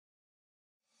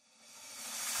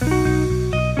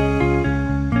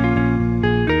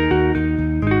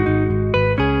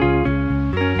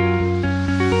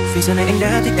Vì giờ này anh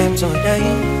đã thích em rồi đấy,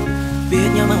 biết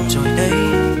nhớ mong rồi đấy,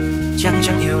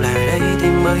 chẳng yêu là đây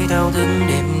tìm mới thao thức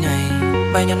đêm ngày.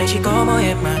 Bài nhạc này chỉ có mỗi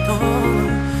em mà thôi,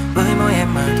 với mỗi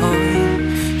em mà thôi.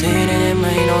 Thế nên em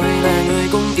hãy nói là người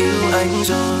cũng yêu anh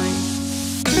rồi.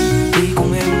 Đi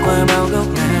cùng em qua bao góc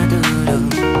ngã tư đường,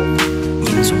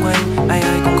 nhìn xung quanh ai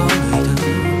cũng có người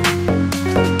thương.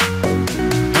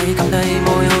 Tay cầm tay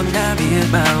môi hôn đã biết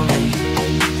bao ngày,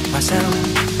 mà sao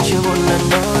chưa một lần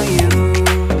nói yêu.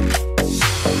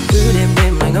 Cứ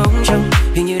đêm lại ngóng trông,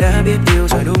 hình như đã biết yêu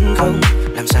rồi đúng không?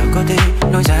 Làm sao có thể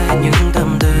nói ra những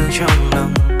tâm tư trong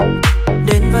lòng.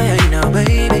 Đến với anh nào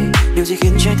baby, điều gì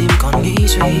khiến trái tim còn nghĩ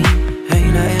suy, hay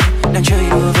là em đang chơi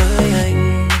đùa với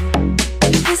anh?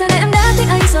 Vì giờ này em đã thích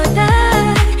anh rồi đấy,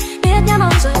 biết nhớ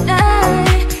mong rồi đấy,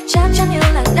 chắc chắn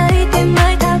yêu là đây tìm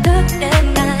mới thao thức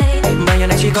đêm ngày. Bài nhạc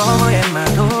này chỉ có mỗi em mà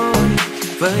thôi,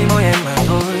 với mỗi em mà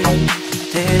thôi.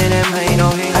 Thế nên em hãy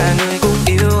nói là người cũng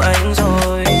yêu anh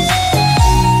rồi.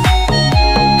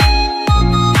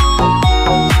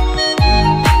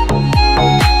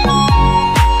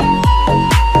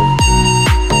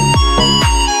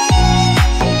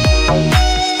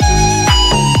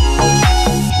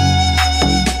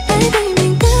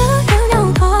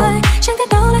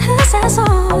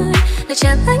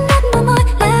 Chạm ánh mắt đôi môi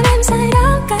làm em say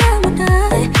đắm cả một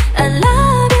đời. I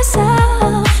love you so,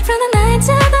 from the night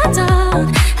till the dawn.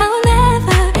 I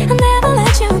will never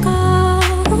let you go.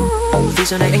 Vì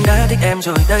giờ này anh đã thích em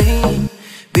rồi đấy,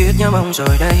 biết nhớ mong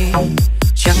rồi đây,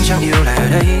 chẳng yêu là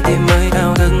đây tìm mới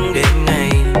thao thức đêm ngày.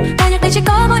 Bài nhạc này chỉ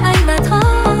có mỗi anh mà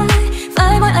thôi,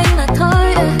 với mỗi anh mà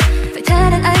thôi. Vậy thế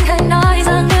nên anh hãy nói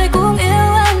rằng người cũng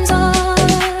yêu anh rồi.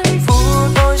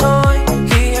 Phút bối rối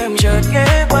khi em chợt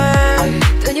ghé qua,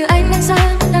 tự như anh đang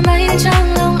sang làm mây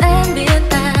trong lòng em biến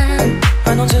tàn.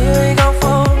 Và non dưới góc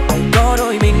phố có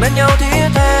đôi mình bên nhau thiết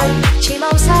tha, chỉ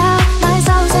mong sao mai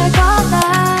sau sẽ có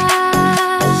ta.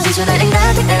 Vì giờ này anh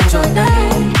đã thích em rồi đấy,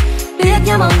 biết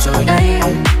nhớ mong rồi đây,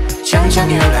 chẳng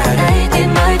yêu là đây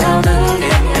tìm mới thao thức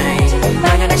đêm ngày.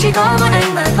 Bài nhạc này chỉ có mỗi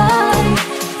anh mà thôi,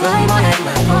 với mỗi anh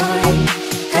mà thôi.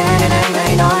 Thế nên em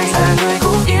hãy nói rằng người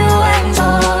cũng yêu anh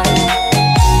rồi.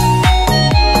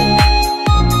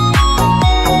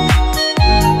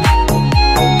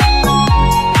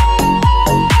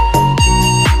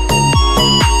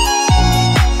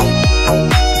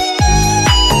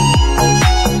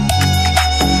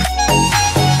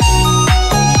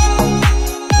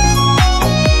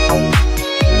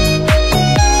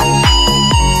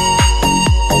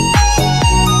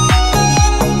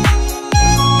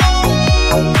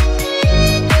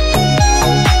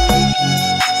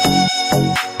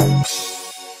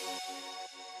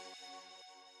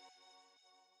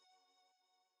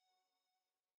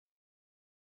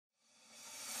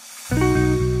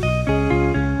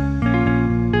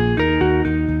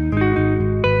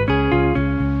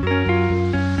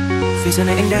 Vì giờ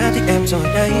này anh đã thích em rồi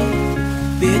đấy,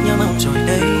 biết nhớ mong rồi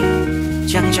đây,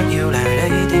 chẳng yêu là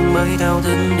đây tìm mới thao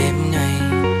thức đêm ngày.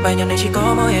 Bài nhạc này chỉ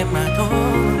có mỗi em mà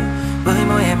thôi, với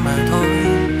mỗi em mà thôi.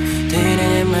 Thế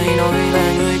nên em hãy nói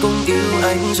là người cũng yêu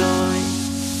anh rồi.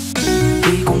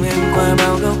 Đi cùng em qua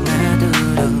bao góc ngã tư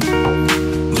đường,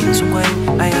 nhìn xung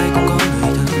quanh ai cũng có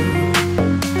người thương.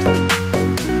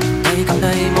 Tay cầm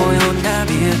tay môi hôn đã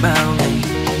biết bao ngày,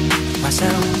 mà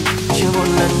sao chưa một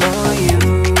lần nói yêu.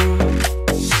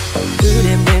 Cứ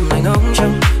đêm lại ngóng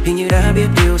trông, hình như đã biết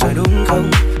yêu rồi đúng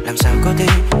không? Làm sao có thể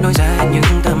nói ra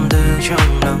những tâm tư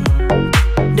trong lòng.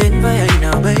 Đến với anh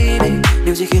nào baby,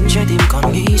 điều gì khiến trái tim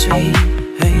còn nghĩ suy,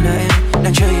 hay là em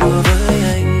đang chơi đùa với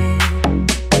anh?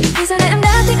 Vì giờ này em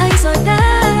đã thích anh rồi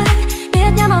đấy, biết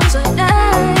nhớ mong rồi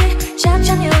đấy,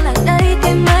 chắc yêu là đây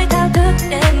tìm mới thao thức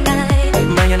đêm ngày.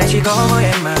 Bài nhạc này chỉ có mỗi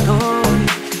em mà thôi,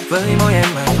 với mỗi em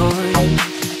mà thôi.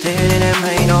 Thế nên em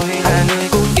hãy nói là người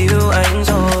cũng yêu anh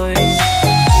rồi.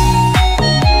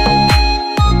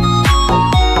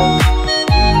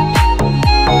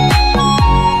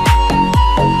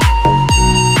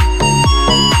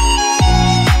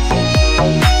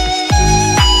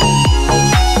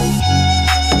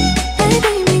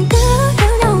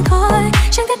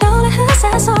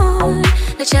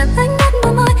 Chạm ánh mắt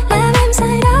đôi môi làm em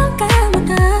say đắm cả một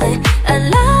đời. I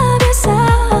love you so,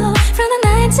 from the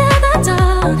night till the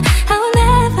dawn. I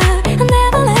will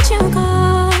never let you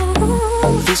go.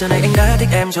 Vì giờ này anh đã thích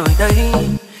em rồi đấy,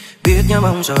 biết nhớ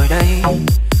mong rồi đây,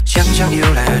 chẳng yêu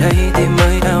là đây tìm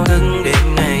mới thao thức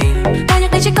đêm ngày. Bài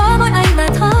nhạc này chỉ có mỗi anh mà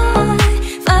thôi,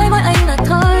 với mỗi anh mà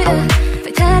thôi.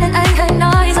 Vậy thế nên anh hãy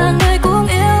nói rằng người cũng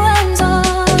yêu anh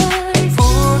rồi.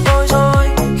 Phút bối rối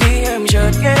khi em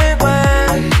chợt ghé qua,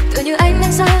 tự như anh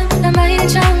đang sang làm mây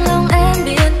trong lòng em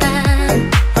biến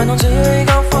tàn. và non dưới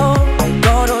góc phố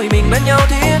có đôi mình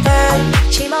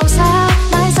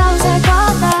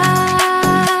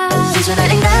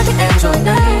rồi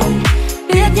đây,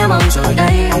 biết nhớ mong rồi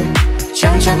đây,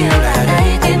 chắc chắn yêu là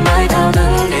đây, tim mới thao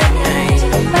thức đêm ngày.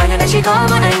 Và nhà này chỉ có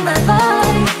mỗi anh mà thôi,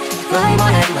 với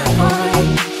mỗi anh mà thôi.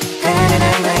 Thế nên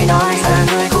em hãy nói ra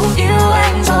người cũng yêu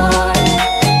anh rồi.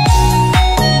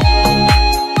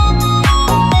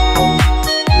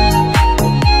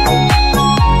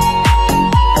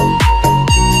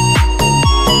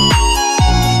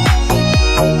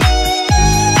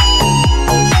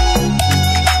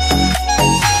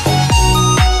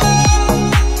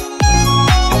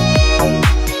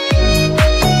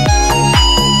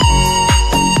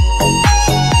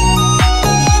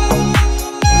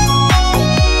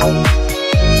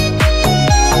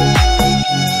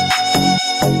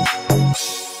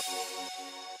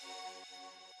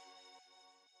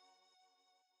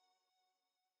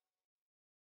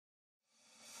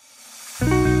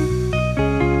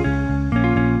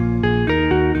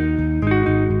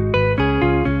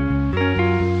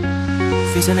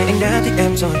 Vì giờ này anh đã thích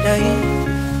em rồi đây,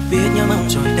 biết nhớ mong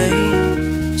rồi đây,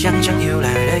 chắc chắn yêu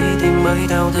là đây, tim mới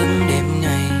thao thức đêm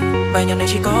ngày. Bài nhạc này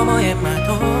chỉ có mỗi em mà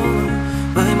thôi,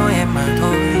 với mỗi em mà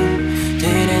thôi.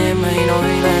 Thế nên em hãy nói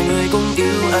là người cũng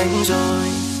yêu anh rồi.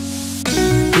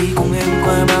 Đi cùng em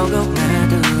qua bao góc ngã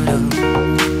tư đường,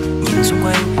 nhìn xung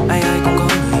quanh ai ai cũng có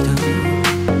người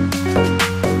thương.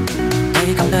 Tay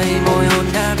cầm tay môi hôn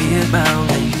đã biết bao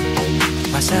ngày,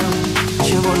 mà sao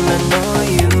chưa một lần nói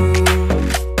yêu.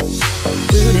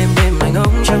 Cứ đêm đêm anh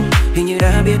ngóng trông, hình như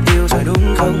đã biết yêu rồi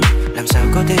đúng không? Làm sao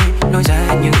có thể nói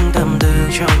ra những tâm tư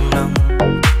trong lòng.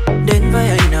 Đến với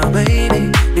anh nào baby,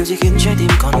 điều gì khiến trái tim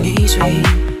còn nghĩ suy,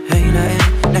 hay là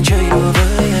em đang chơi đùa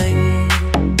với anh?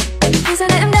 Thì giờ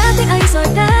này em đã thích anh rồi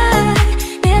đấy,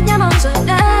 biết nhớ mong rồi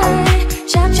đấy,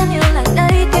 chắc chắn yêu là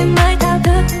đây, tim mới thao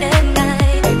thức đêm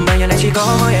ngày. Bài nhạc này chỉ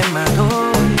có mỗi em mà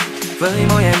thôi, với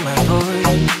mỗi em mà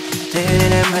thôi. Thế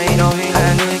nên em hãy nói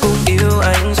là người cũng yêu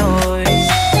anh rồi.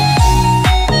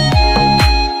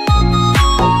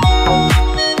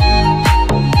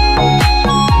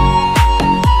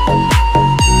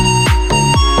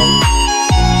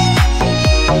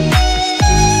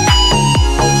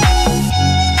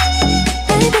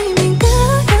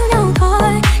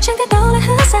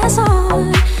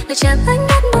 Chạm ánh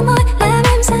mắt đôi môi làm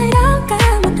em say đắm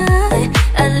cả một đời.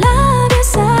 I love you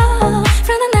so,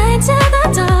 from the night till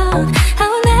the dawn. I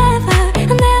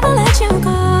will never let you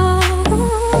go.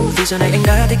 Vì giờ này anh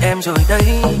đã thích em rồi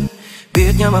đây,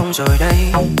 biết nhớ mong rồi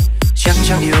đây, chắc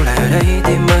chắn yêu là đây,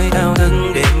 tim mới thao thức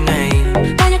đêm ngày.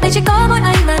 Bài nhạc này chỉ có mỗi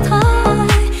anh mà thôi,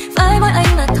 với mỗi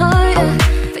anh mà thôi.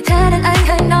 Vậy thế nên anh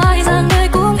hãy nói rằng người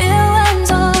cũng yêu anh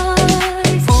rồi.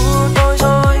 Phút bối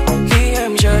rối khi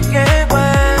em chợt ghé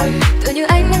qua, tự như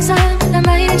anh đang rơi làm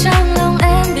mây trong lòng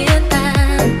em biến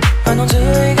tàn. Và non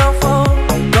dưới góc phố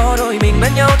có đôi mình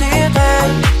bên nhau thiết tha.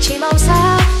 Chỉ mong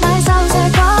sao mai sau sẽ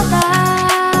có ta.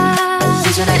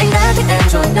 Vì giờ này anh đã thích em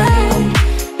rồi đây,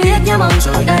 biết nhớ mong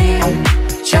rồi đây,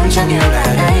 chắc chắn yêu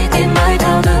là đây, tim mới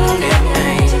thao thức đêm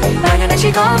ngày. Và nhà này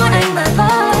chỉ có mỗi anh mà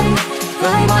thôi,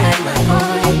 với mỗi anh mà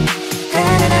thôi. Thế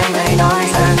nên em hãy nói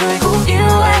ra người cũng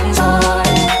yêu anh rồi.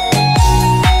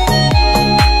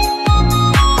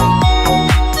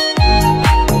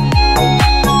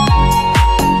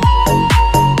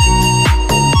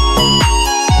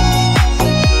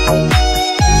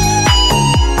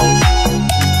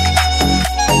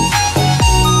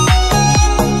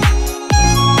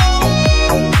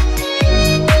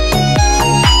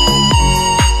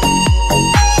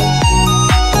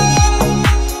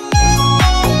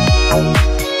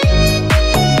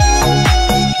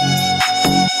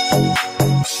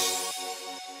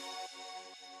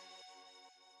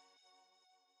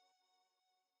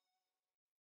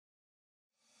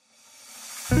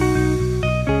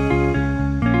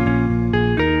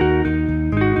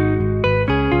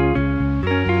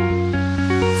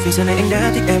 Vì giờ này anh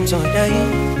đã thích em rồi đây,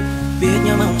 biết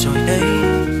nhớ mong rồi đây,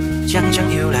 chắc chắn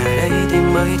yêu là đây,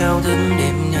 tim mới thao thức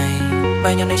đêm ngày.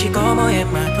 Bài nhạc này chỉ có mỗi em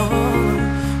mà thôi,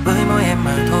 với mỗi em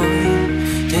mà thôi.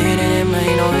 Thế nên em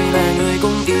hãy nói là người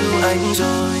cũng yêu anh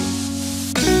rồi.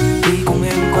 Đi cùng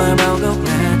em qua bao góc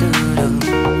ngã tư đường,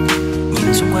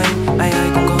 nhìn xung quanh ai ai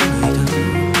cũng có người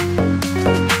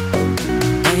thương.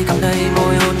 Tay cầm tay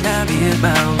môi hôn đã biết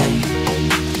bao ngày,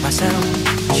 mà sao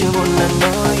chưa một lần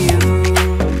nói yêu.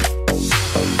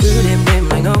 Cứ đêm đêm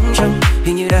anh ngóng trông,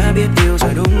 hình như đã biết yêu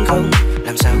rồi đúng không?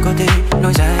 Làm sao có thể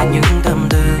nói ra những tâm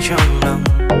tư trong lòng.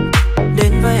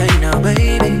 Đến với anh nào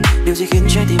baby, điều gì khiến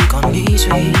trái tim còn nghĩ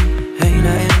suy, hay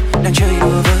là em đang chơi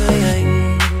đùa với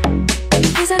anh?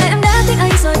 Vì giờ này em đã thích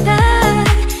anh rồi đấy,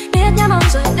 biết nhớ mong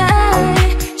rồi đây,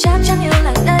 chắc chắn yêu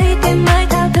là đây, tim mới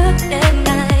thao thức đêm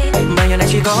ngày. Bài nhạc này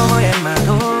chỉ có mỗi em mà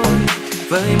thôi,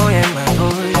 với mỗi em mà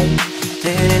thôi.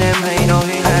 Thế nên em hãy nói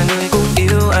là người cũng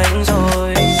yêu anh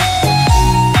rồi.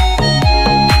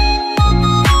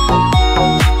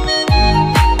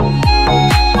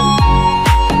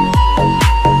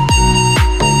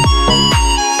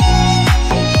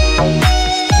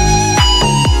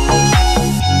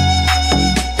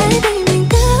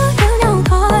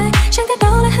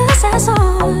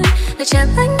 Chạm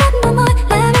ánh mắt đôi môi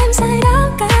làm em say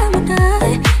đắm cả một đời.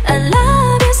 I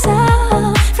love you so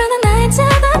from the night till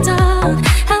the dawn.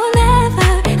 I will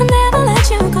never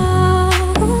let you go.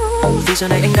 Vì giờ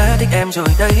này anh đã thích em rồi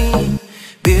đây,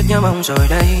 biết nhớ mong rồi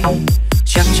đây,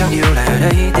 chắc chắn yêu là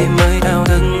đây, tim mới đau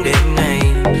thương đêm ngày.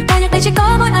 Bài nhạc này chỉ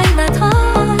có mỗi anh mà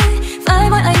thôi, với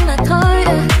mỗi anh mà thôi.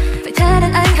 Vậy thế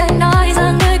nên anh hãy nói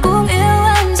rằng người cũng yêu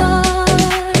anh rồi.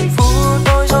 Phút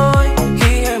bối rối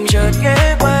khi em chợt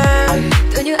ghé qua,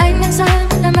 tự như anh đang sang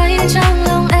làm mây trong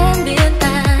lòng em biến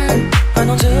tàn. Ở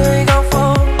non dưới góc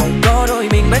phố có đôi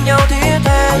mình bên nhau thiết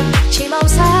tha, chỉ mong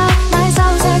sao mai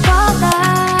sau sẽ có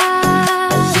ta.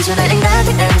 Vì giờ này anh đã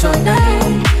thích em rồi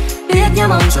đây, biết nhớ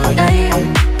mong rồi đây,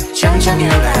 chắc chắn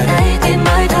yêu là đây, tim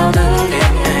mới thao thức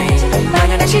đêm ngày. Bài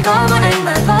nhạc này chỉ có mỗi anh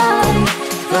mà thôi,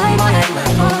 với mỗi anh mà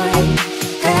thôi.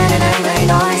 Thế nên anh hãy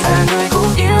nói là người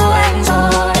cũng yêu anh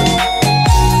rồi.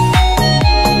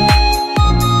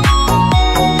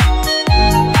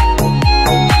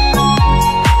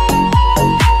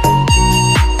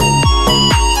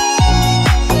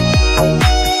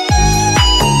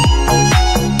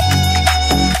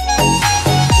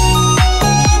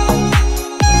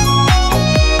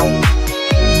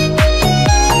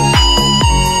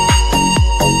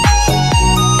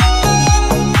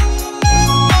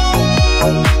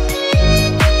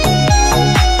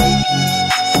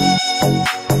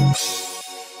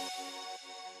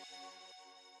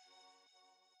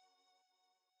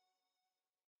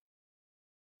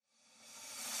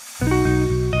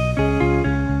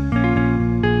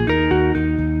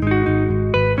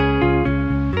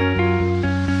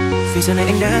 Vì giờ này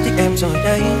anh đã thích em rồi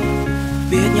đây,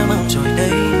 biết nhớ mong rồi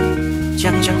đây,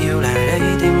 chắc chắn yêu là đây,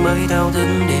 tim mới thao thức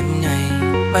đêm ngày.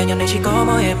 Bài nhạc này chỉ có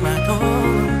mỗi em mà thôi,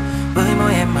 với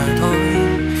mỗi em mà thôi.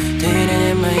 Thế nên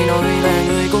em hãy nói là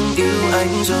người cũng yêu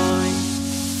anh rồi.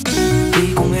 Đi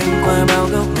cùng em qua bao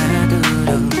góc ngã tư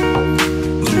đường,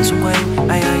 nhìn xung quanh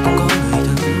ai ai cũng có người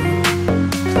thương.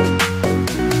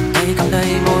 Tay cầm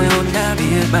tay môi hôn đã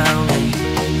biết bao ngày,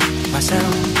 mà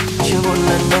sao chưa một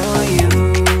lần nói yêu.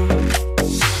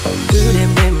 Cứ đêm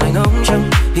đêm mày ngóng trông,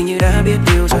 hình như đã biết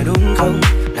yêu rồi đúng không?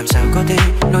 Làm sao có thể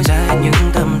nói ra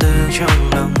những tâm tư trong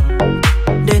lòng.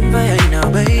 Đến với anh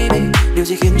nào baby, điều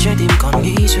gì khiến trái tim còn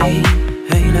nghĩ suy,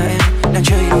 hay là em đang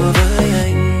chơi đùa với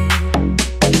anh?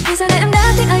 Vì giờ này em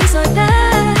đã thích anh rồi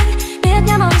đây, biết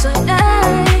nhớ mong rồi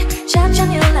đây, chắc chắn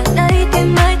yêu là đây,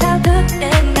 tim mới thao thức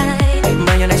đêm ngày.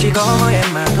 Bài nhạc này chỉ có mỗi em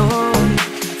mà thôi,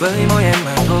 với mỗi em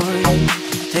mà thôi.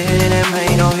 Thế nên em hãy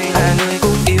nói là người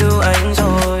cũng yêu anh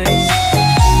rồi.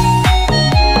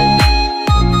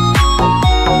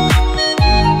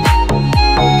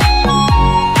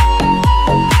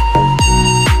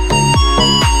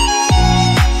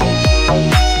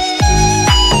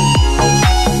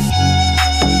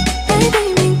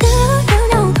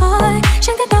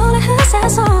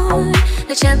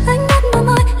 Chạm ánh mắt đôi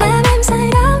môi làm em say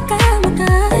đắm cả một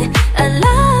đời. I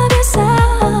love you so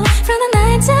from the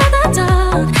night till the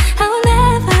dawn. I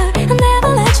will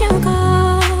never let you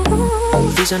go.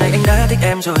 Vì giờ này anh đã thích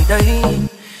em rồi đây,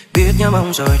 biết nhớ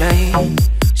mong rồi đây,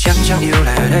 chắc chắn yêu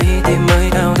là đây, tim mới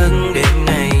thao thức đêm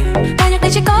ngày. Bài nhạc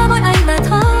này chỉ có mỗi anh mà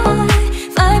thôi,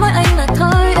 với mỗi anh mà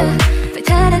thôi. Vậy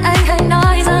thế nên anh hãy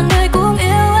nói rằng người cũng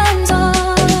yêu anh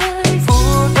rồi.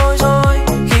 Phút bối rối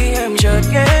khi em chợt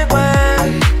ghé qua,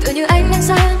 tự như anh đang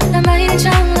sang làm mây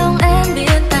trong lòng em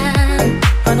biến tàn.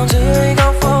 ở non dưới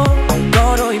góc phố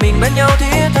có đôi mình bên nhau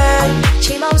thiết tha,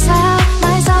 chỉ mong sao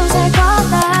mai sau sẽ có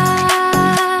ta.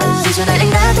 vì giờ này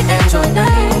anh đã thích em rồi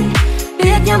đây,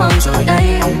 biết nhớ mong rồi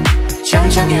đây, chắc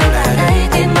chắn yêu là đây,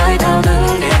 tim mới thao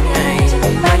thức đêm ngày.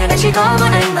 Bài nhạc này chỉ có mỗi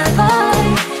anh mà thôi,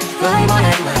 với mỗi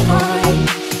anh mà thôi.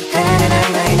 Thế nên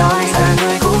anh hãy nói là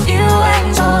người cũng yêu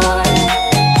anh rồi.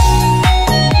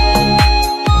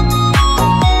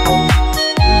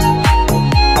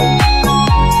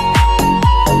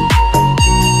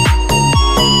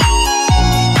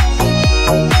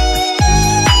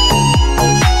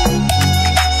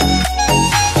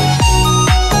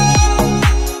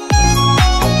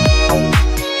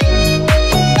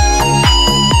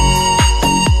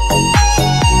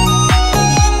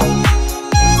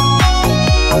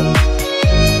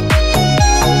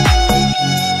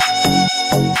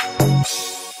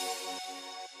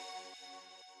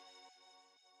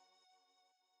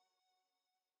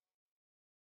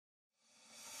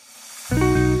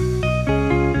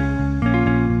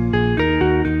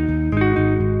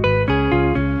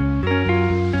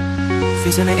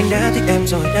 Vì giờ này anh đã thích em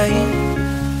rồi đấy,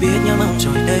 biết nhớ mong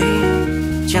rồi đấy,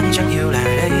 chẳng yêu là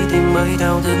đây thì mới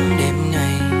thao thức đêm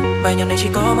ngày. Bài nhạc này chỉ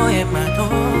có mỗi em mà thôi,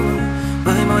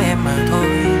 với mỗi em mà thôi.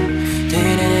 Thế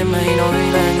nên em hãy nói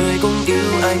là người cũng yêu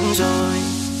anh rồi.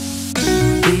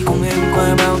 Đi cùng em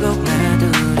qua bao góc ngã tư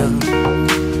đường,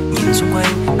 nhìn xung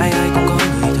quanh ai cũng có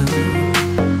người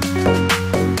thương.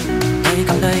 Tay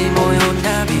cầm tay môi hôn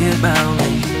đã biết bao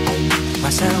ngày,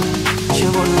 mà sao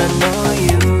chưa một lần nói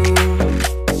yêu.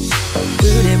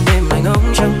 Cứ đêm anh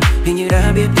ngóng trông, hình như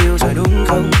đã biết yêu rồi đúng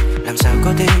không? Làm sao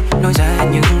có thể nói ra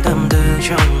những tâm tư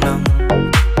trong lòng.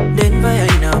 Đến với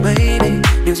anh nào baby,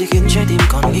 điều gì khiến trái tim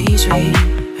còn nghĩ suy,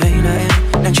 hay là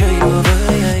em đang chơi đùa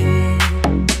với anh?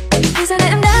 Vì giờ này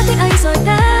em đã thích anh rồi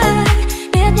đấy,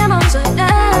 biết nhớ mong rồi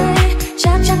đấy,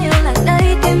 chẳng yêu là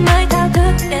đây tim mới thao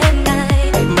thức đêm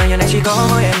ngày. Bài nhạc này chỉ có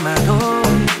mỗi em mà thôi,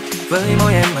 với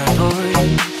mỗi em mà thôi.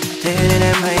 Thế nên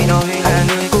em hãy nói là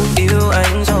người cũng yêu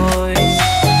anh rồi.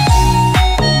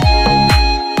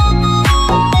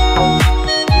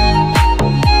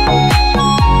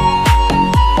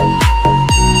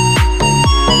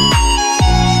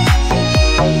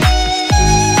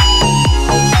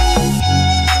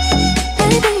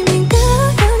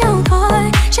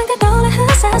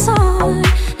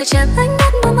 Chạm ánh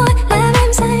mắt mơ mỏi làm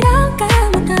em say đắm cả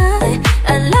một đời.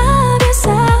 I love you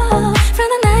so, from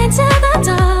the night till the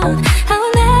dawn. I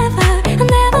will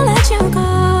never let you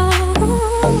go.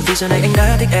 Vì giờ này anh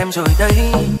đã thích em rồi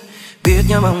đấy, biết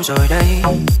nhớ mong rồi đây,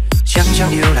 chẳng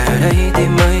yêu là đây thì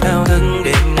mới thao thức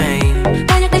đêm ngày.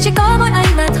 Bài nhạc này chỉ có mỗi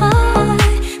anh mà thôi,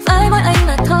 với mỗi anh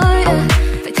mà thôi.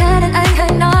 Vậy thế nên anh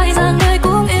hãy nói rằng người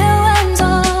cũng yêu em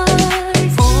rồi.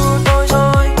 Phút bối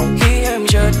rối khi em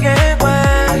chợt ghé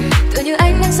qua, tự như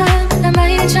anh đang sang làm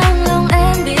mây trong lòng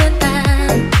em biến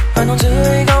tan. Và nôn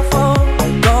dưới góc phố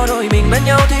có đôi mình bên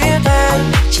nhau thiết tha.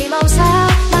 Chỉ mong sao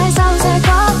mai sau sẽ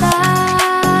có ta.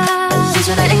 Vì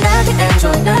giờ này anh đã thích em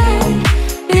rồi đấy,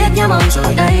 biết nhớ mong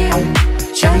rồi đây,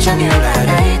 chẳng yêu là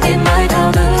đây tim mới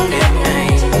thao thức đêm ngày.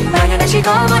 Bài nhạc này chỉ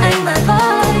có mỗi anh mà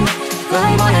thôi,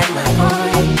 với mỗi anh mà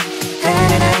thôi. Thế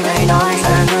nên anh hãy nói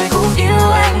là người cũng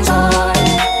yêu anh rồi.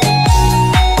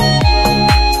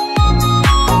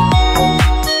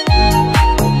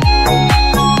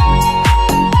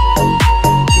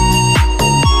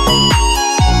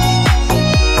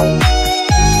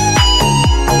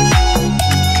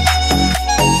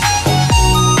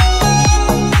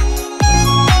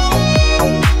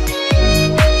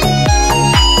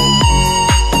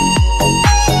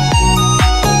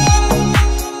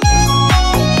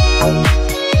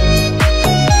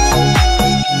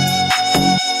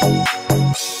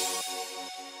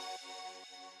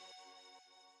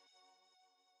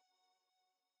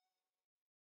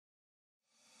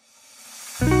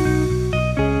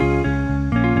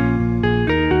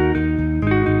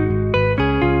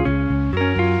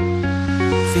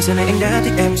 Vì giờ này anh đã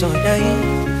thích em rồi đấy,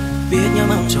 biết nhớ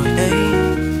mong rồi đấy,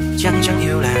 chẳng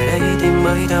yêu là đây thì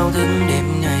mới thao thức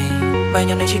đêm ngày. Bài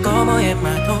nhạc này chỉ có mỗi em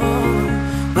mà thôi,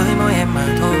 với mỗi em mà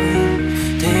thôi.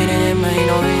 Thế nên em hãy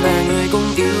nói là người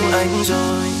cũng yêu anh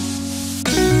rồi.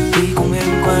 Đi cùng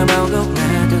em qua bao góc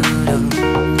ngã tư đường,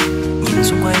 nhìn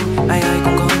xung quanh ai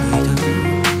cũng có người thương.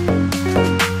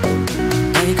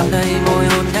 Tay cầm tay môi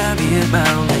hôn đã biết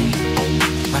bao ngày,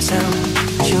 mà sao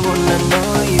chưa một lần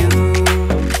nói yêu.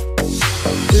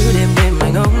 Cứ đêm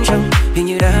anh ngóng trông, hình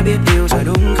như đã biết yêu rồi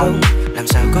đúng không? Làm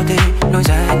sao có thể nói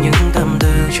ra những tâm tư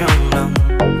trong lòng.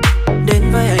 Đến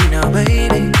với anh nào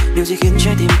baby, điều gì khiến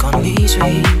trái tim còn nghĩ suy,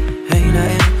 hay là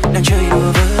em đang chơi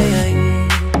đùa với anh?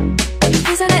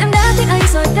 Vì giờ này em đã thích anh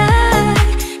rồi đấy,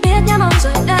 biết nhớ mong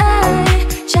rồi đấy,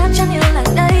 chẳng yêu là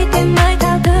đây tim mới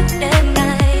thao thức đêm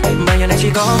ngày. Bài nhạc này chỉ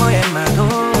có mỗi em mà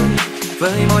thôi,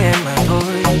 với mỗi em mà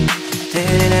thôi. Thế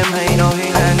nên em hãy nói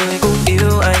là người cũng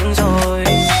yêu anh rồi.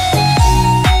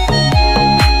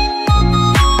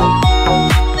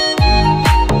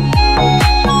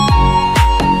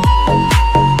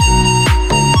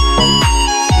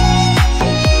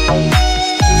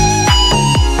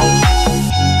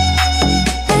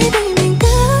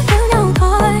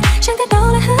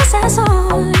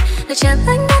 Chạm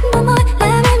ánh mắt mơ mỏi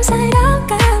làm em say đắm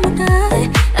cả một đời.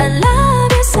 I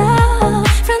love you so,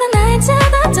 from the night till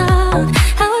the dawn.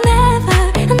 I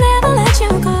will never let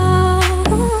you go.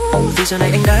 Vì giờ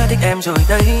này anh đã thích em rồi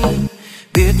đấy,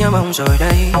 biết nhớ mong rồi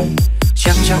đây,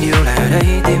 chẳng yêu là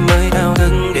đây thì mới thao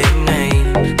thức đêm ngày.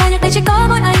 Bài nhạc này chỉ có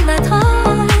mỗi anh mà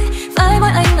thôi, với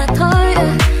mỗi anh mà thôi.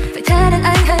 Vậy thế nên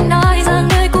anh hãy nói rằng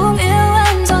người cũng yêu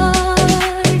em rồi.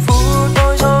 Phút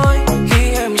bối rối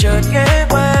khi em chợt ghé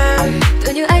qua,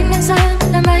 tự như anh đang sang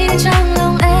làm mây trong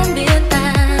lòng em biến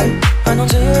tan. Và nôn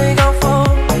dưới góc phố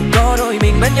có đôi mình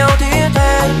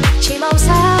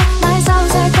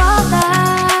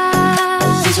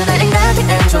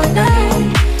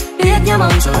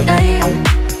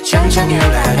chẳng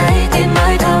yêu là đây tim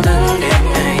mới thao thức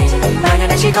đêm ngày. Và nhà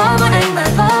này chỉ có mỗi anh mà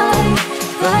thôi,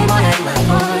 với mỗi anh mà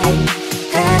thôi.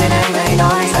 Thế nên em hãy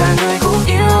nói ra người cũng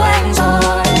yêu anh rồi.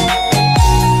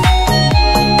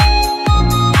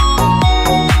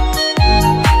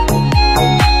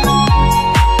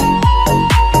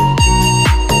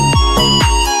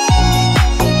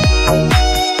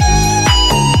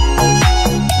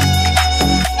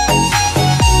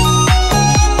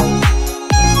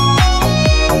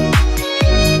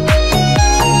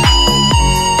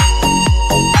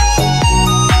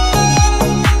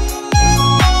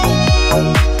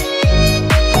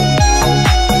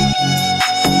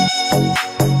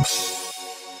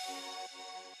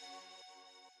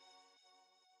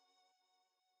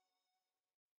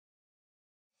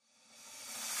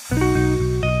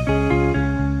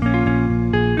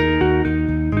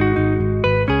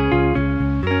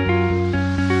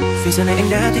 Vì giờ này anh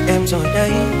đã thích em rồi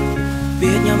đấy,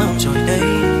 biết nhau mong rồi đấy,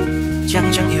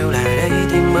 chẳng yêu là đây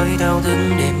tim mới thao thức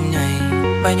đêm ngày.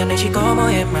 Bài nhạc này chỉ có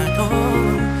mỗi em mà thôi,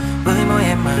 với mỗi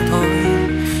em mà thôi.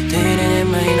 Thế nên em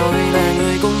hãy nói là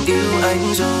người cũng yêu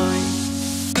anh rồi.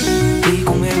 Đi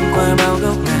cùng em qua bao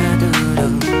góc ngã tư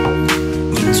đường,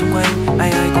 nhìn xung quanh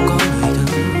ai cũng có người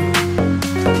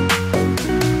thương.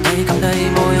 Tay cầm tay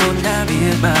môi hôn đã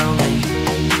biết bao ngày,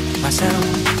 mà sao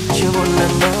chưa một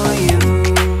lần nói yêu.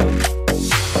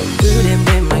 Cứ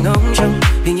đêm anh ngóng trông,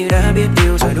 hình như đã biết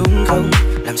yêu rồi đúng không?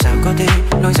 Làm sao có thể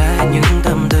nói ra những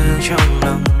tâm tư trong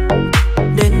lòng.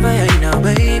 Đến với anh nào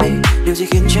baby, điều gì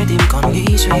khiến trái tim còn nghĩ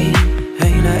suy?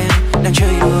 Hay là em đang chơi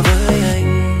đùa với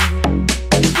anh?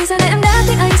 Vì giờ này em đã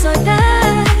thích anh rồi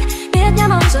đấy, biết nhau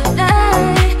mong rồi đấy,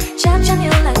 chẳng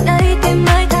yêu là đây tim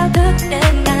mới thao thức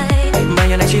đêm ngày. Bài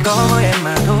nhạc này chỉ có mỗi em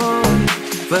mà thôi,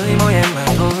 với mỗi em mà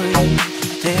thôi.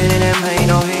 Thế nên em hãy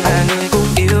nói là người cũng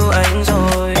yêu anh rồi.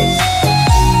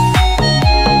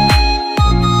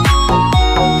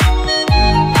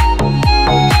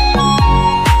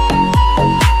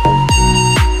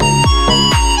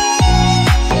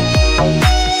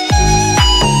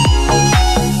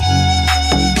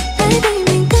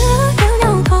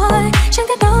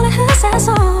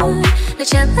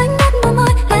 Chạm ánh mắt môi môi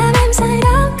làm em say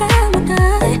đắm cả một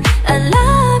đời. I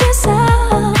love you so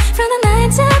from the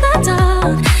night till the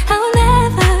dawn. I will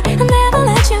never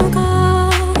let you go.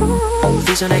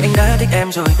 Vì giờ này anh đã thích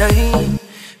em rồi đấy,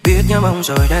 biết nhau mong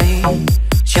rồi đây,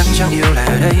 chẳng yêu là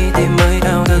đây tim mới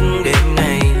thao thức đêm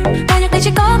ngày. Bài nhạc này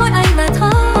chỉ có mỗi anh mà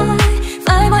thôi,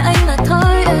 với mỗi anh mà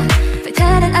thôi. Vậy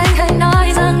thế nên anh hãy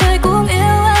nói rằng người cũng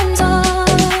yêu em rồi.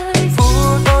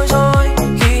 Phút bối rối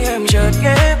khi em chợt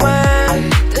ghé qua,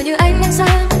 tự như anh đang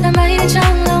sang làm mây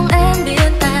trong lòng em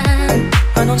biến tan.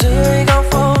 Ở non dưới góc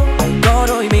phố có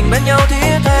đôi mình bên nhau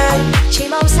thiết tha. Chỉ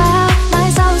mong sao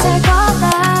mai sau sẽ có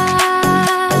ta.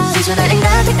 Vì giờ này anh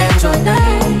đã thích em rồi đấy,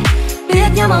 biết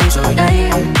nhau mong rồi đây,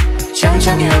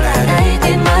 chẳng yêu là đây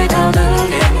tim mới thao thức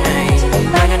đêm ngày.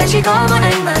 Bài nhạc này chỉ có mỗi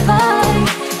anh mà thôi,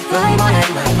 với mỗi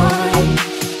anh mà thôi.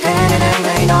 Thế nên em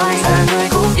hãy nói ra người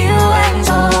cũng yêu anh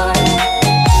rồi.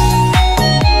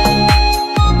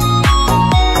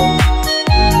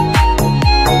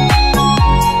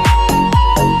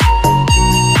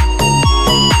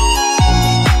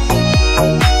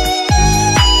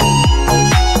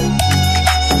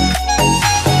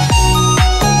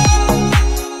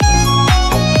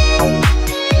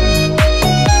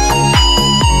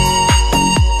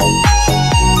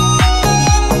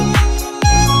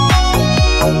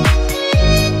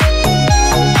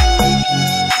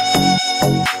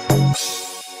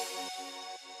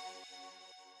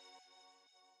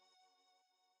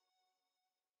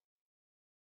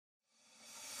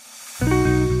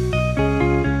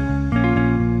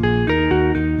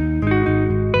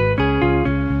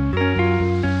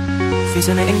 Vì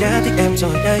giờ này anh đã thích em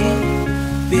rồi đấy,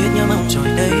 biết nhau mong rồi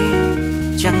đấy,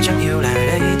 chẳng yêu là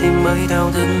đây tim mới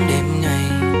thao thức đêm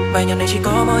ngày. Bài nhạc này chỉ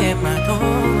có mỗi em mà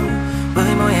thôi, với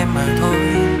mỗi em mà thôi.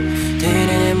 Thế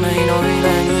nên em hãy nói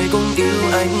là người cũng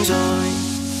yêu anh rồi.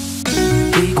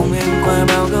 Đi cùng em qua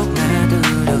bao góc ngã tư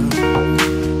đường,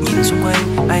 nhìn xung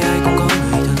quanh ai cũng có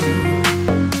người thương.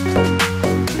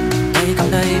 Tay cầm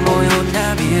tay môi hôn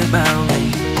đã biết bao ngày,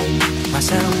 mà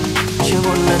sao chưa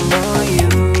một lần nói yêu.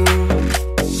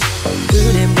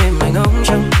 Cứ đêm anh ngóng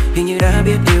trông, hình như đã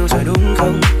biết yêu rồi đúng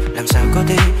không? Làm sao có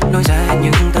thể nói ra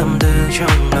những tâm tư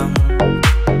trong lòng.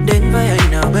 Đến với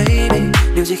anh nào baby,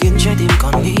 điều gì khiến trái tim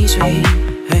còn nghĩ suy?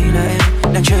 Hay là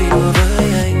em đang chơi đùa với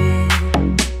anh?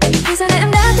 Vì giờ này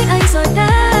em đã thích anh rồi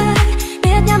đấy,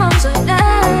 biết nhau mong rồi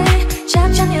đấy,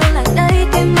 chẳng yêu là đây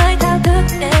tim mới thao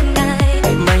thức đêm ngày.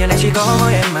 Bài nhạc này chỉ có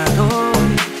mỗi em mà thôi,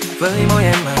 với mỗi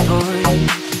em mà thôi.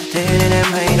 Thế nên em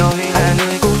hãy nói là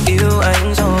người cũng yêu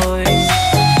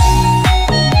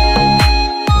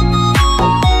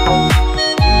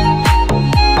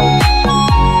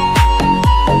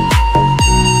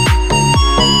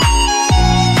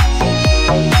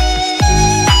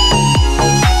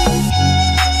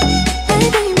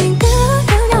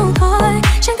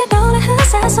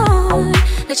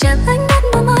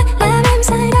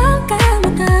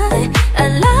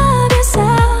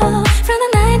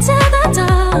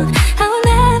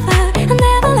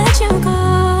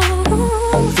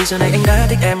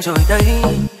em rồi đây,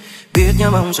 biết nhớ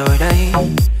mong rồi đây,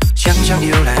 chắc chắn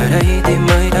yêu là đây, tim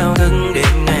mới đau thương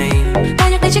đêm ngày.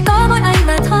 Bài nhạc này chỉ có mỗi anh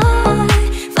mà thôi,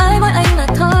 với mỗi anh mà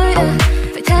thôi.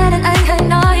 Vậy thế nên anh hãy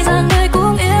nói rằng người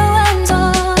cũng yêu em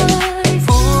rồi.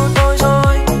 Phút bối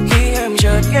rối khi em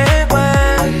chợt ghé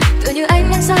qua, tự như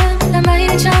anh nhận ra là mây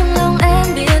trong lòng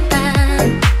em biến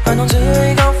tàn. Ở non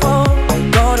dưới góc phố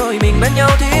có đôi mình bên nhau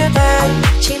thiết tha,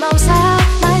 chỉ mong sao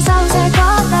mai sau sẽ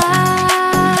có ta.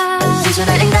 Vì giờ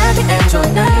này anh đã thích em rồi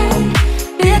đây,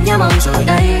 biết nhớ mong rồi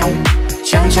đây,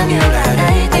 chắc chắn yêu là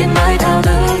đây, tim mới thao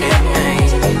thức đêm ngày.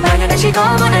 Bài nhạc này chỉ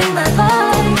có mỗi anh mà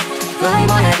thôi, với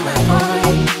mỗi anh mà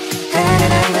thôi. Thế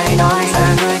nên em hãy nói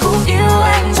là người cũng yêu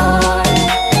anh rồi.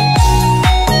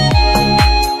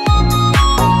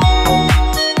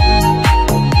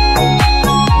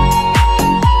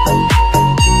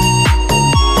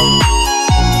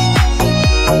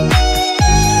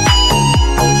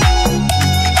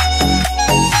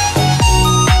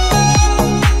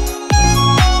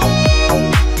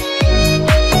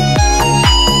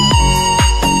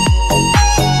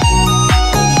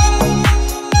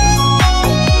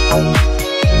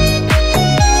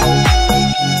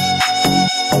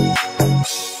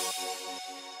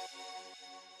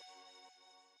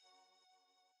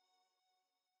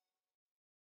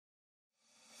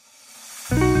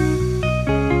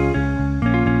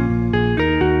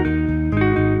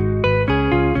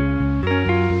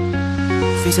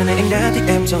 Vì giờ này anh đã thích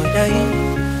em rồi đây,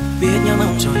 biết nhớ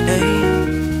mong rồi đây,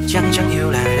 chắc chắn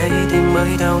yêu là đây, tim mới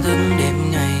thao thức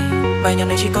đêm ngày. Bài nhạc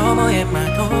này chỉ có mỗi em mà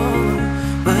thôi,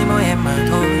 với mỗi em mà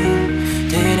thôi.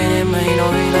 Thế nên em hãy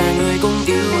nói là người cũng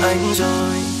yêu anh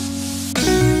rồi.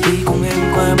 Đi cùng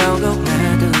em qua bao góc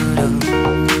ngã tư đường,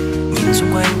 nhìn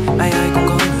xung quanh ai ai cũng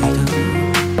có người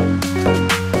thương.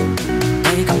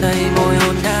 Tay cầm tay môi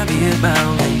hôn đã biết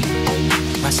bao ngày,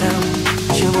 mà sao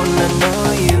chưa một lần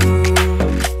nói yêu.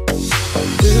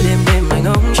 Cứ đêm đêm mày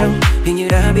ngóng trông, hình như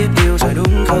đã biết yêu rồi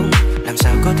đúng không? Làm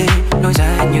sao có thể nói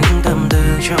ra những tâm tư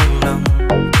trong lòng.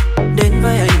 Đến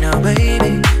với anh nào baby,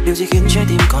 điều gì khiến trái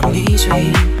tim còn nghĩ suy,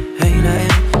 hay là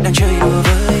em đang chơi đùa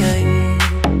với anh?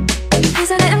 Thì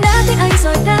giờ này em đã thích anh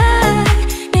rồi đấy,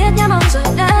 biết nhớ mong rồi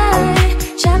đấy,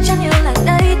 chắc chắn yêu là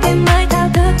đây, tim mới thao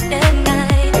thức đêm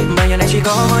ngày. Bài nhạc này chỉ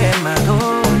có mỗi em mà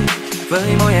thôi, với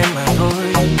mỗi em mà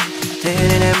thôi. Thế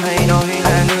nên em hãy nói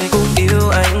là người cũng yêu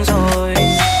anh rồi.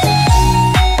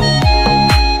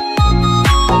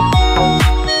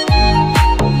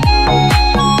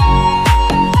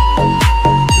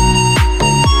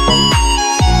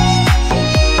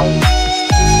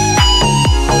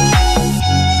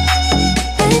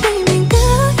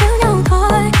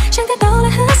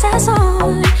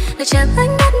 Chạm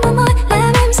ánh mắt đôi môi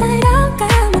làm em say đắm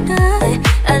cả một đời.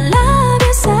 I love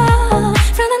you so,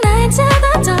 from the night till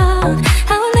the dawn.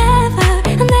 I will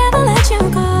never let you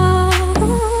go.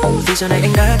 Vì giờ này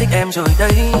anh đã thích em rồi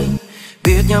đây,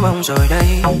 biết nhớ mong rồi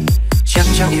đây, chắc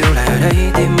chắn yêu là đây,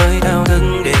 tim mới thao thức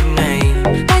đêm ngày.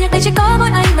 Bài nhạc này chỉ có mỗi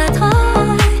anh mà thôi,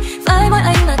 với mỗi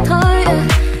anh mà thôi.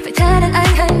 Vậy thế nên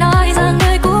anh hãy nói rằng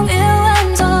người cũng yêu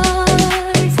em rồi.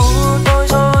 Phút bối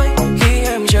rối khi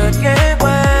em chợt ghé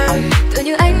qua, tự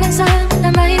như anh nhận ra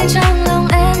là mây trong lòng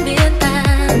em biến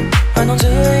tàn. ở non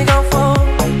dưới góc phố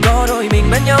có đôi mình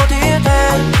bên nhau thiết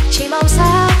tha, chỉ mong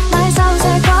sao mai sau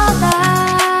sẽ có ta.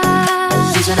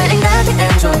 Vì giờ này anh đã thích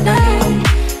em rồi đây,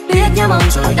 biết nhớ mong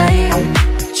rồi đây,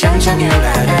 chắc chắn yêu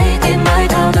là đây, tim mới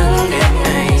thao thức đêm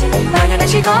ngày. Bài nhạc này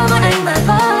chỉ có mỗi anh mà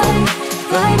thôi,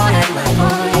 với mỗi anh mà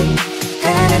thôi.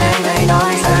 Thế nên anh hãy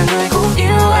nói là người cũng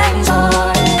yêu anh rồi.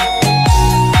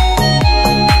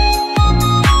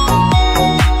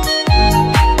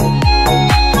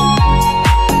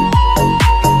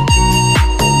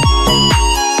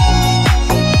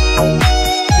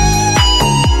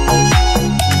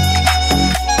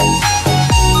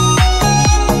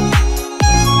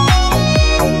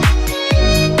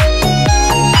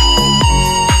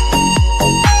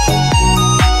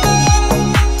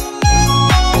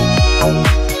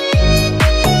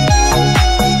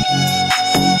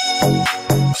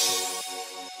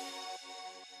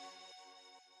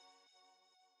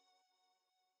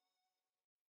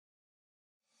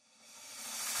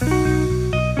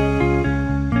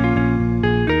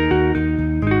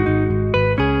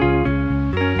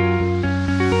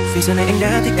 Vì giờ này anh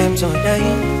đã thích em rồi đây,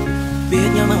 biết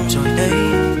nhớ mong rồi đây,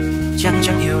 chắc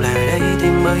chắn yêu là đây,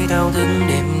 tim mới thao thức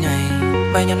đêm ngày.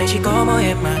 Bài nhạc này chỉ có mỗi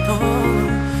em mà thôi,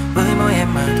 với mỗi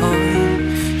em mà thôi.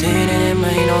 Thế nên em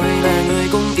hãy nói là người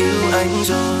cũng yêu anh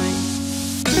rồi.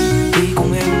 Đi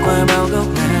cùng em qua bao góc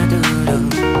ngã tư đường,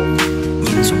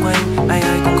 nhìn xung quanh ai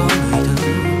ai cũng có người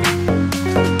thương.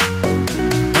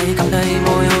 Tay cầm tay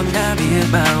môi hôn đã biết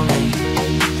bao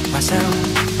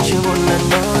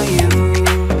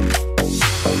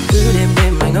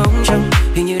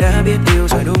hình như đã biết yêu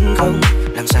rồi đúng không?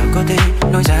 Làm sao có thể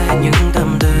nói ra những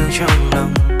tâm tư trong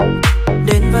lòng.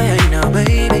 Đến với anh nào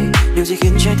baby, điều gì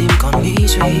khiến trái tim còn nghĩ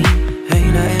suy, hay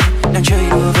là em đang chơi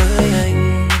đùa với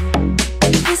anh?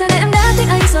 Thì giờ này em đã thích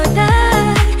anh rồi đấy,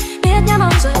 biết nhớ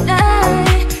mong rồi đấy,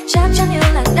 chắc chắn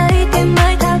yêu là đây, tim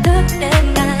mới thao thức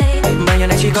đêm ngày. Bài nhạc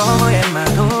này chỉ có mỗi em mà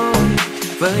thôi,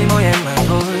 với mỗi em mà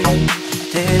thôi.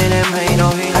 Thế nên em hãy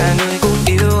nói là người cũng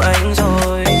yêu anh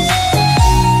rồi.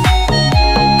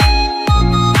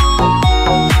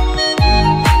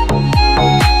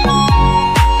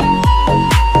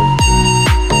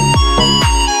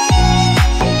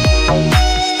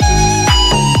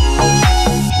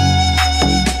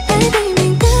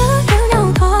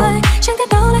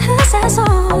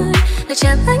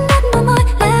 Chạm ánh mắt đôi môi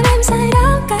làm em say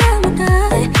đắm cả một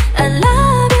đời. I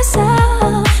love you so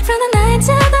from the night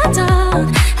till the dawn.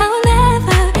 I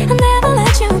will never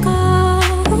let you go.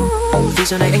 Vì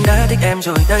giờ này anh đã thích em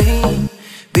rồi đấy,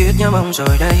 biết nhớ mong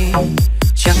rồi đây,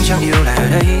 chắc chắn yêu là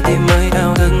đây, tim mới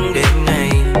đau thương đêm ngày.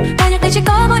 Bài nhạc này chỉ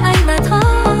có mỗi anh mà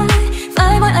thôi,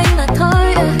 với mỗi anh mà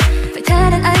thôi. Vậy thế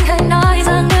nên anh hãy nói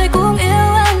rằng người cũng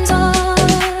yêu em rồi.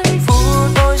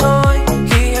 Phút bối rối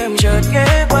khi em chợt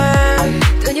ghé qua,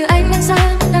 tự như anh đang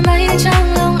sang làm mây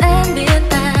trong lòng em biến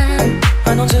tàn.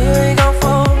 Hà Nội dưới góc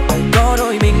phố có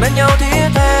đôi mình bên nhau thiết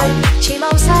tha, chỉ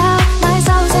mong sao mai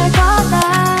sau sẽ có ta.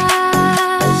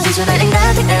 vì giờ này anh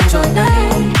đã thích em rồi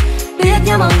đấy, biết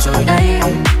nhớ mong rồi đây,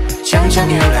 chắc chắn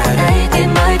yêu là đây,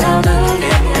 tim mới thao thức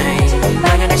đêm ngày.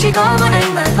 Bài nhạc này chỉ có mỗi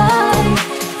anh mà thôi,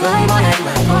 với mỗi anh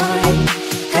mà thôi.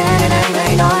 Thế nên anh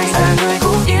hãy nói là người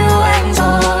cũng yêu anh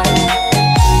rồi.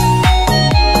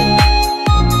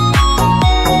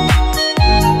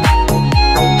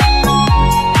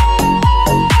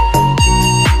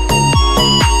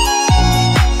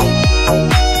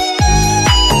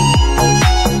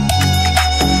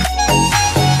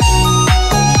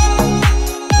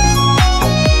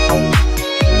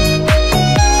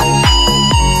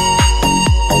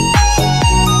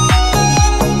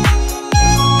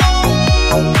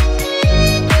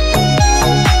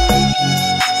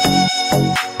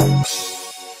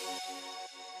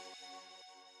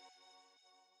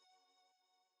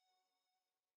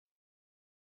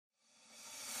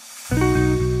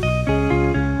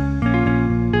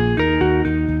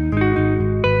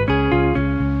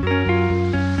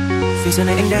 Vì giờ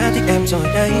này anh đã thích em rồi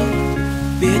đấy,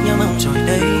 biết nhớ mong rồi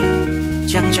đây,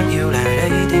 chắc chắn yêu là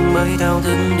đây, tim mới thao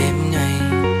thức đêm ngày.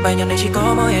 Bài nhạc này chỉ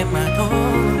có mỗi em mà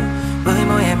thôi, với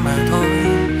mỗi em mà thôi.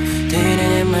 Thế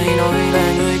nên em hãy nói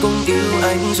là người cũng yêu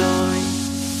anh rồi.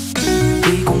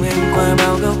 Đi cùng em qua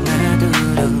bao góc ngã tư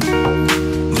đường,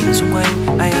 nhìn xung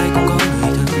quanh ai ai cũng có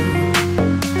người thương.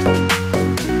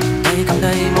 Tay cầm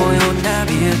tay môi hôn đã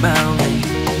biết bao ngày,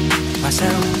 mà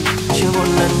sao chưa một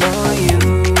lần nói yêu.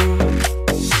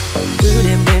 Cứ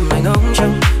đêm đêm mày ngóng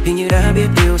trông, hình như đã biết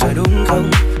yêu rồi đúng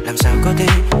không? Làm sao có thể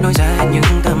nói ra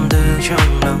những tâm tư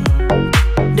trong lòng.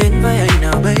 Đến với anh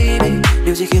nào baby,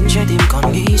 điều gì khiến trái tim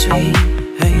còn nghĩ suy,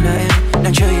 hay là em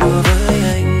đang chơi đùa với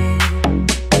anh?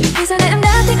 Thì giờ này em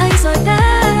đã thích anh rồi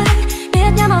đấy, biết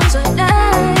nhớ mong rồi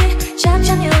đấy, chắc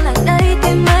chắn yêu là đây,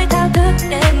 tim mới thao thức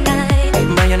đêm ngày.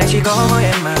 Bài nhạc này chỉ có mỗi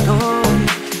em mà thôi,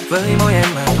 với mỗi em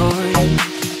mà thôi.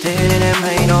 Thế nên em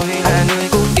hãy nói là người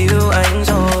cũng yêu anh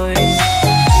rồi.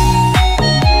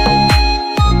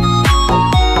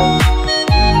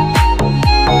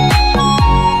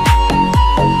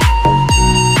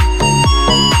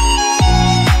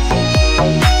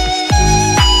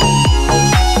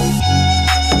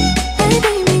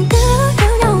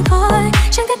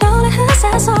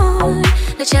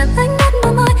 Chạm ánh mắt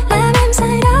đôi môi làm em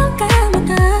say đắm cả một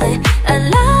đời. I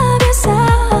love you so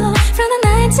from the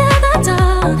night till the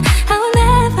dawn. I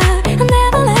will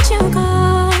never let you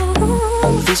go.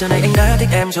 Vì giờ này anh đã thích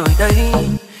em rồi đấy,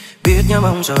 biết nhớ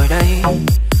mong rồi đây,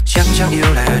 chắc chắn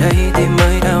yêu là đây, tim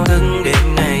mới thao thức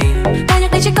đêm ngày. Bài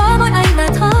nhạc này chỉ có mỗi anh mà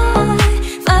thôi,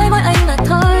 với mỗi anh mà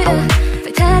thôi.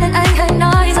 Vậy thế nên anh hãy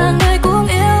nói rằng người cũng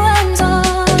yêu em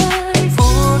rồi.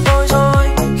 Phút bối rối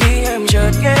khi em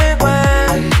chợt ghé qua,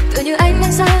 tự như anh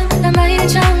đang sang làm mây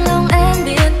trong lòng em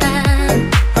biến tàn.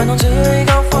 Hà Nội dưới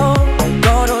góc phố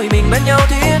có đôi mình bên nhau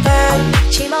thiết tha,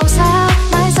 chỉ mong sao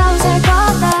mai sau sẽ có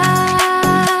ta.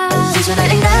 vì giờ này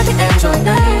anh đã thích em rồi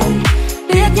đấy,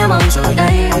 biết nhớ mong rồi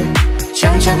đây,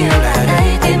 chắc chắn yêu là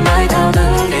đây, tim mới thao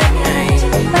thức đêm ngày.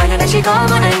 Bài nhạc này chỉ có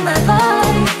mỗi anh mà thôi,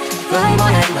 với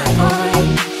mỗi anh mà thôi.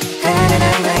 Thế nên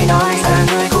anh hãy nói là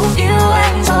người cũng yêu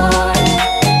anh rồi.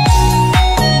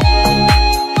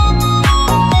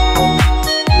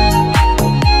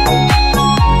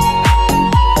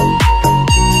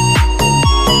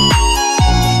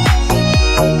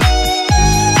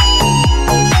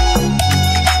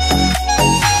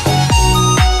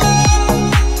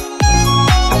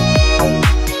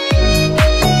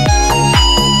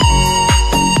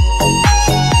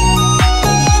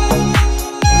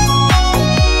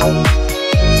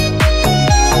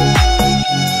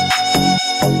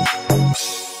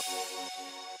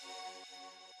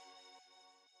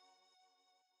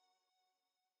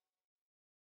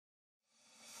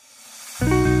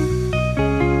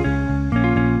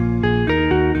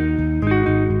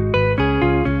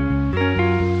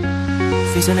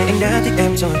 Vì giờ này anh đã thích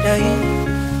em rồi đấy,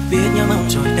 biết nhớ mong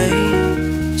rồi đấy,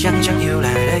 chẳng yêu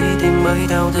là đây tìm mới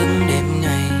thao thức đêm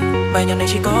ngày. Bài nhạc này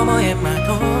chỉ có mỗi em mà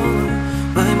thôi,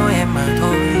 với mỗi em mà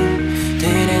thôi.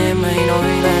 Thế nên em hãy nói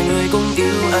là người cũng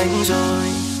yêu anh rồi.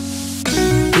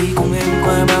 Đi cùng em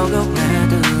qua bao góc ngã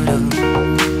tư đường,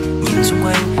 nhìn xung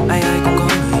quanh ai cũng có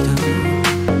người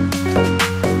thương.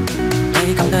 Tay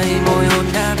cầm tay môi hôn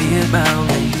đã biết bao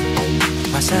ngày,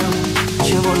 mà sao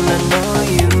chưa một lần nói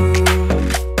yêu.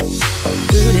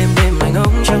 Cứ đêm lại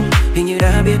ngóng trông, hình như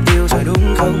đã biết yêu rồi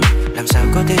đúng không? Làm sao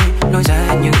có thể nói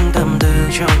ra những tâm tư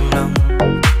trong lòng.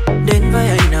 Đến với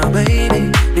anh nào baby,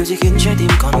 điều gì khiến trái tim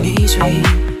còn nghĩ suy,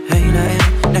 hay là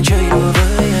em đang chơi đùa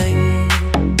với anh?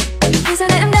 Vì giờ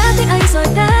này em đã thích anh rồi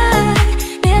đấy,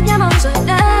 biết nhớ mong rồi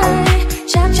đấy,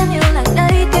 chắc chắn yêu là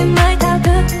đây tìm mới thao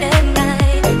thức đêm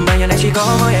ngày. Bài nhạc này chỉ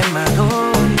có mỗi em mà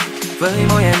thôi, với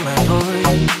mỗi em mà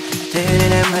thôi. Thế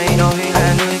nên em hãy nói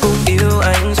là người cũng yêu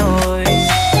anh rồi.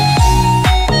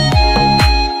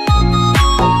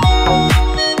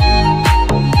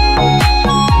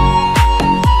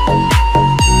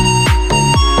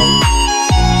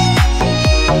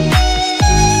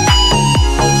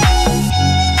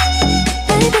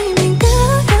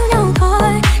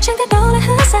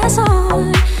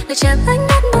 Chạm ánh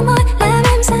mắt đôi môi làm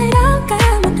em say đắm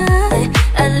cả một đời.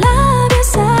 I love you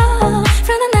so,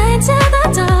 from the night till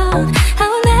the dawn. I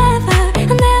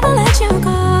will never let you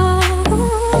go.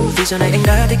 Vì giờ này anh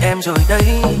đã thích em rồi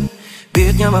đấy,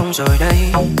 biết nhớ mong rồi đây,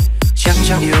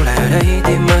 chẳng yêu là đây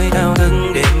tìm mới thao thức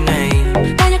đêm ngày.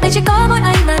 Bài nhạc này chỉ có mỗi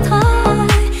anh mà thôi,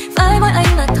 với mỗi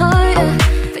anh mà thôi.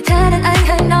 Vậy thế nên anh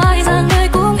hãy nói rằng người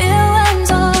cũng yêu anh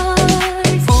rồi.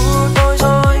 Phút bối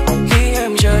rối khi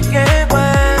em chợt ghé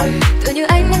qua, tự như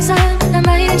anh đang sang làm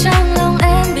mây trong lòng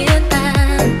em biến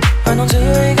tan. Và non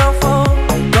dưới góc phố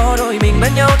có đôi mình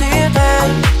bên nhau thiết tha.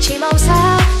 Chỉ mong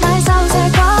sao mai sau sẽ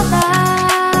có ta.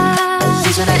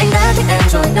 Vì giờ này anh đã thích em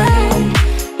rồi đấy,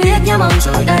 biết nhớ mong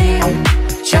rồi đây,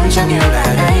 chẳng yêu là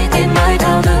đây tìm mới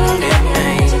thao thức đêm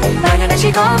ngày. Bài nhạc này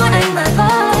chỉ có mỗi anh mà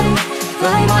thôi,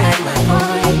 với mỗi anh mà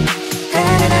thôi. Thế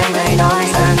nên em hãy nói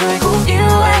là người cũng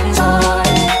yêu anh rồi.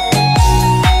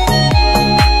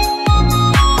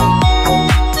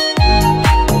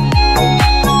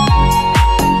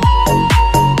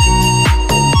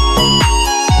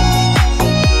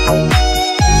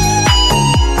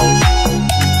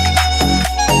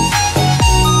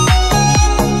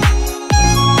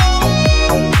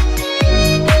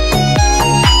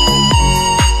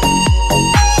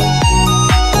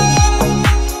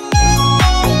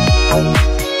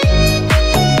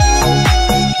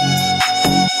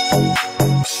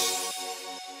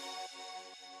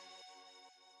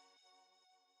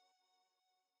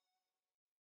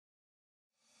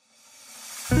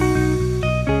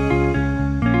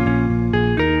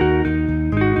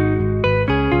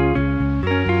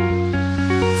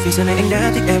 Vì giờ này anh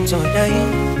đã thích em rồi đấy,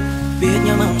 biết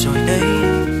nhớ mong rồi đây,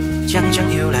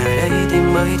 chẳng yêu là đây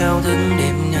tìm mới thao thức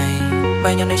đêm ngày.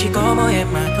 Bài nhạc này chỉ có mỗi em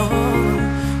mà thôi,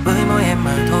 với mỗi em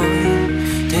mà thôi.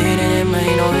 Thế nên em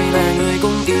hãy nói là người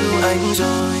cũng yêu anh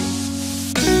rồi.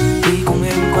 Đi cùng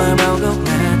em qua bao góc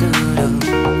ngã tư đường,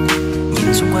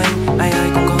 nhìn xung quanh ai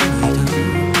cũng có người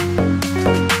thương.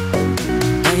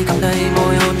 Tay cầm tay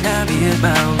môi hôn đã biết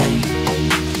bao ngày,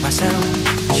 mà sao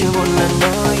chưa một lần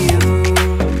nói yêu.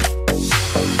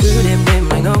 Cứ đêm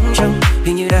lại ngóng trông,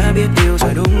 hình như đã biết yêu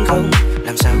rồi đúng không?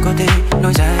 Làm sao có thể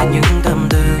nói ra những tâm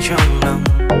tư trong lòng.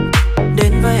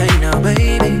 Đến với anh nào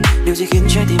baby, điều gì khiến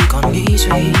trái tim còn nghĩ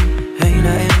suy, hay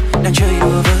là em đang chơi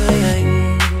đùa với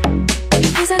anh?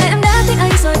 Vì giờ này em đã thích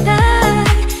anh rồi đấy,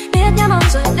 biết nhớ mong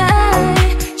rồi đấy,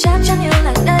 chắc chắn yêu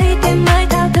là đây tìm mới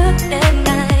thao thức đêm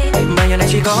ngày. Bài nhạc này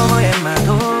chỉ có mỗi em mà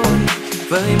thôi,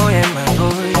 với mỗi em mà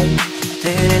thôi.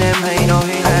 Thế nên em hãy nói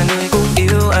là người cũng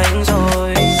yêu anh rồi.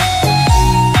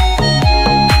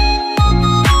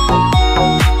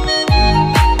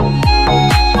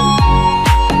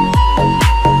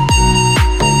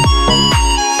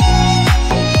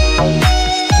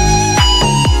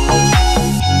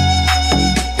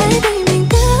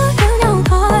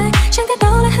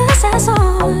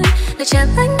 Chạm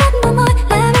ánh mắt đôi môi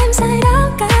làm em say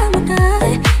đắm cả một đời.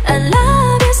 I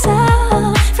love you so,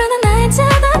 from the night till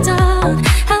the dawn.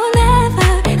 I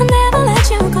will never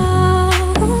let you go.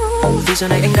 Vì giờ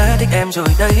này anh đã thích em rồi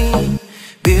đấy,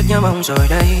 biết nhớ mong rồi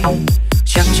đây,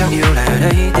 chẳng yêu là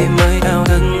đây tìm mới thao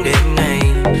thức đêm ngày.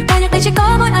 Bài nhạc này chỉ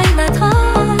có mỗi anh mà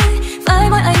thôi, với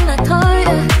mỗi anh mà thôi.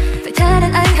 Vậy thế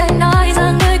nên anh hãy nói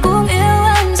rằng người cũng yêu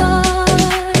anh rồi.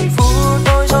 Phút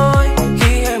bối rối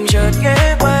khi em chợt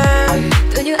ghé qua,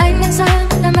 tự như anh đang sang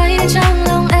làm mây trong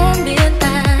lòng em biến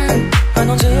tan. và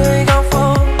non dưới góc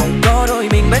phố có đôi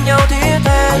mình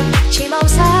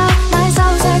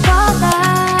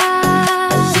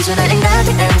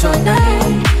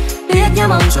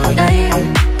rồi đây,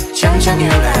 chắc chắn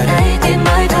yêu là đây, tim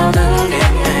mới thao thức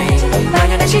đêm ngày. Và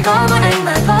nhà này chỉ có mỗi anh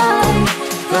mà thôi,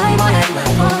 với mỗi anh mà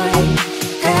thôi.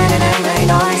 Thế nên em hãy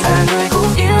nói ra người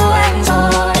cũng yêu anh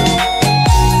rồi.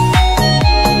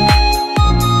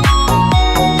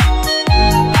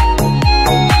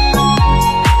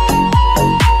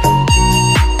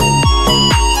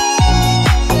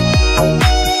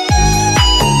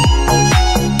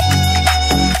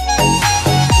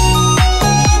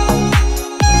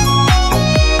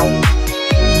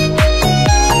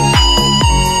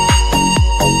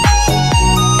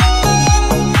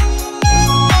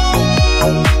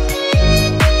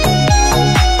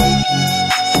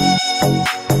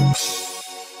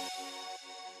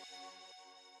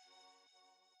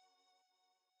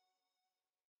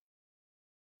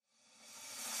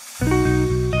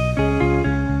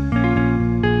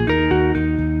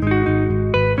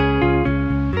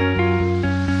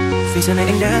 Vì giờ này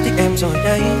anh đã thích em rồi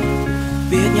đấy,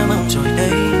 biết nhau mong rồi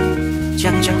đấy,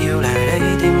 chắc chắn yêu là đây,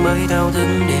 tim mới thao thức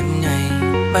đêm ngày.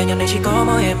 Bài nhạc này chỉ có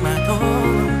mỗi em mà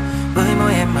thôi, với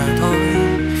mỗi em mà thôi.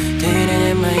 Thế nên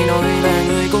em hãy nói là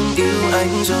người cũng yêu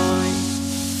anh rồi.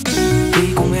 Đi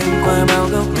cùng em qua bao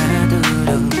góc ngã tư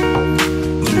đường,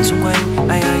 nhìn xung quanh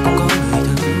ai ai cũng có người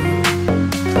thương.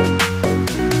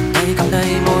 Tay cầm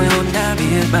tay môi hôn đã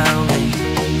biết bao ngày,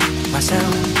 mà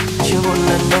sao chưa một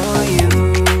lần nói yêu.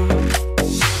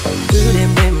 Cứ đêm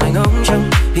đêm anh ngóng trông,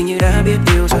 hình như đã biết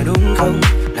yêu rồi đúng không?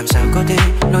 Làm sao có thể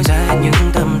nói ra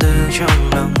những tâm tư trong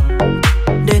lòng.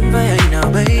 Đến với anh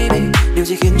nào baby, điều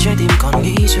gì khiến trái tim còn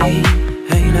nghĩ suy,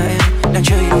 hay là em đang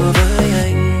chơi đùa với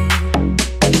anh?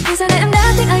 Thì giờ này em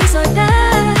đã thích anh rồi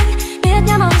đấy, biết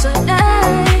nhau mong rồi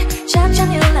đấy, chắc chắn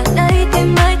yêu là đây,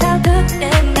 tim mới thao thức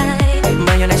đêm ngày.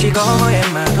 Bài nhạc này chỉ có mỗi em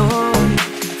mà thôi,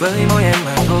 với mỗi em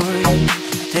mà thôi.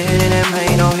 Thế nên em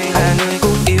hãy nói là người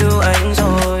cũng yêu anh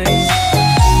rồi.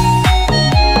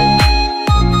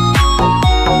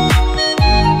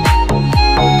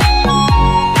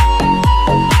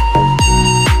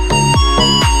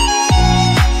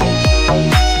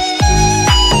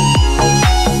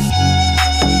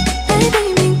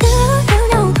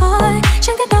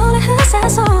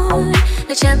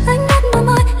 Chạm ánh mắt đôi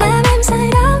môi làm em say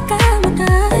đắm cả một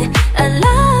đời. I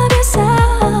love you so,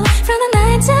 from the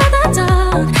night till the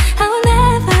dawn. I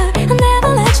will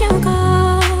never let you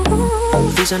go.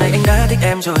 Vì giờ này anh đã thích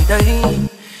em rồi đấy,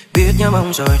 biết nhau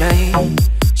mong rồi đây,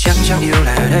 chắc chắn yêu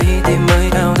là đây, tim mới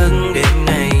thao thức đêm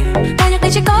ngày. Bài nhạc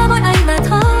này chỉ có mỗi anh mà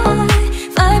thôi,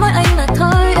 với mỗi anh mà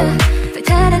thôi. Vậy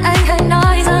thế nên anh hãy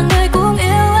nói rằng người cũng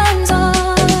yêu anh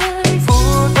rồi.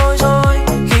 Phút bối rối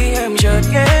khi em chợt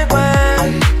ghé qua,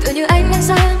 tự như anh đang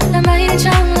sang làm mây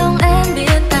trong lòng em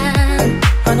biến tan.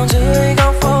 Hà Nội dưới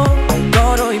góc phố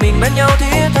có đôi mình bên nhau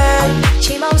thiết tha.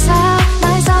 Chỉ mong sao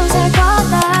mai sau sẽ có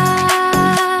ta.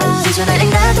 Vì giờ này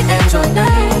anh đã thích em rồi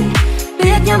đấy,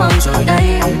 biết nhau mong rồi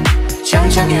đây, chắc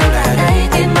chắn yêu là đây,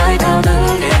 tim mới thao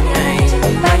thức đêm ngày.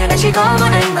 Và nhà này chỉ có mỗi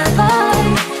anh mà thôi,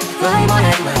 với mỗi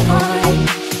anh mà thôi.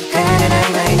 Thế nên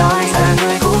anh hãy nói ra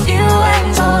người cũng yêu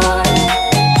anh rồi.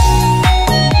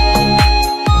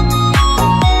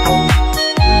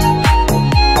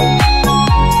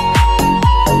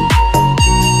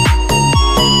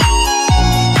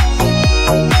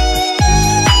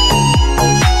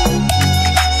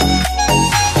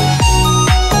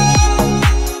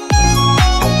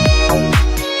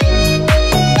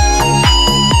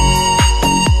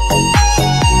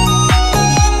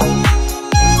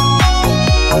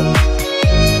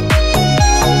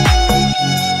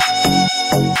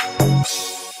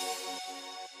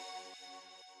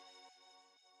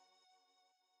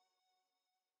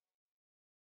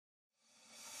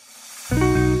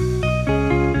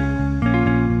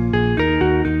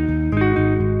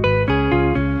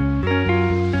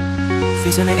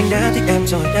 Vì giờ này anh đã thích em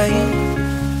rồi đấy,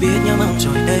 biết nhau mong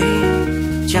rồi đây,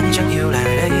 chắc chắn yêu là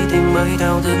đây, tim mới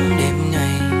thao thức đêm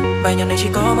ngày. Bài nhạc này chỉ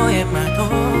có mỗi em mà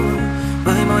thôi,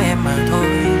 với mỗi em mà thôi.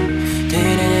 Thế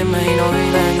nên em hãy nói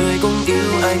là người cũng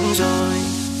yêu anh rồi.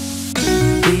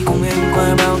 Đi cùng em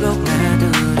qua bao góc ngã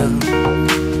tư đường,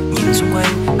 nhìn xung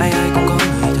quanh ai ai cũng có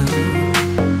người thương.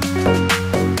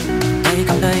 Tay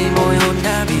cầm tay môi hôn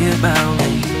đã biết bao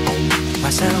ngày,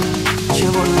 mà sao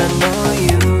chưa một lần nói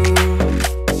yêu.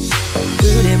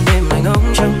 Cứ đêm đêm anh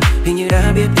ngóng trông, hình như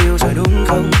đã biết yêu rồi đúng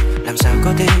không? Làm sao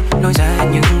có thể nói ra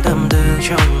những tâm tư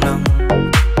trong lòng.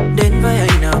 Đến với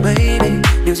anh nào baby,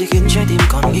 điều gì khiến trái tim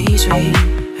còn nghĩ suy,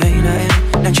 hay là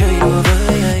em đang chơi đùa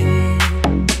với anh?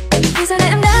 Vì giờ này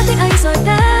em đã thích anh rồi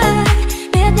đấy,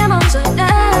 biết nhau mong rồi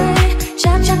đấy,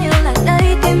 chắc chắn yêu là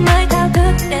đây, tim mới thao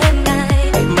thức đêm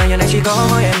ngày. Bài nhạc này chỉ có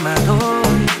mỗi em mà thôi,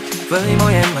 với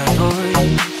mỗi em mà thôi.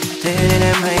 Thế nên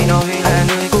em hãy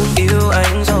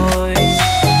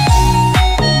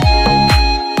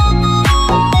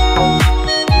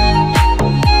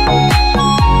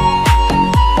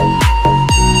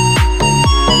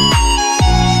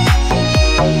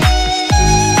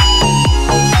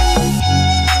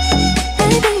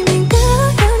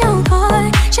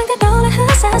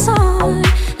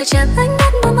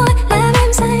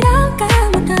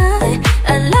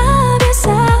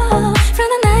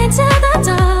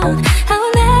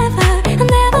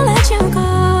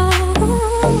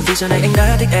Vì giờ này anh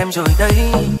đã thích em rồi đây,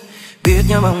 biết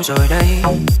nhau mong rồi đây,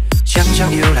 chắc chắn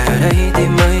yêu là đây,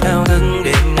 tim mới thao thức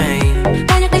đêm này.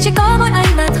 Bài nhạc này chỉ có mỗi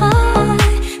anh mà thôi,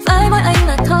 với mỗi anh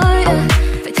mà thôi.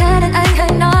 Vậy thế nên anh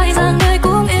hãy nói rằng người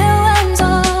cũng yêu em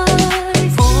rồi.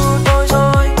 Phút bối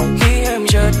rối khi em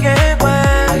chợt ghé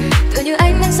qua, tự như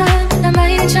anh đang sang đám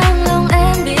mây trong lòng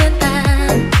em biến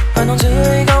tàn. Ở non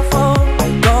dưới góc phố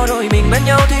có đôi mình bên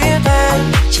nhau thiết tha,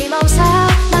 chỉ mong sao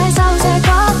mai sau sẽ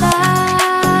có ta.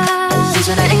 Vì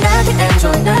giờ này anh đã thích em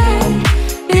rồi đây,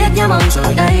 biết nhau mong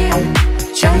rồi đây,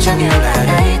 chắc chắn yêu là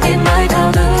đây, tim mới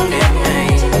thao thức đêm này.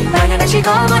 Bài nhạc này chỉ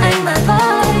có mỗi anh mà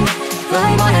thôi,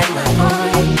 với mỗi anh mà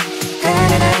thôi. Thế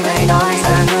nên anh hãy nói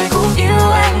rằng người cũng yêu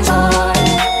anh rồi.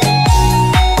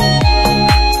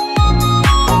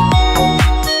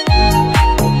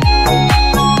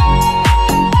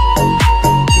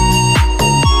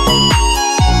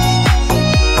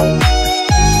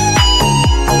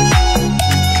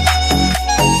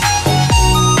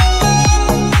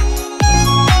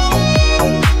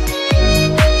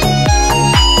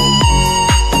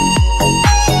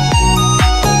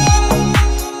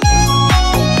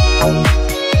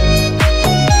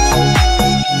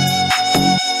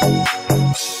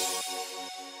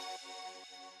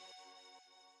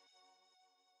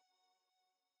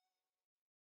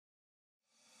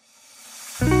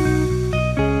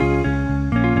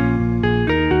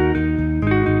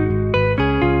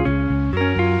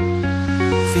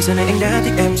 Vì giờ này anh đã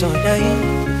thích em rồi đây,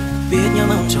 biết nhau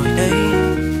mong rồi đây,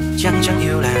 chắc chắn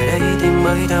yêu là đây, tim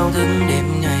mới thao thức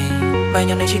đêm ngày. Bài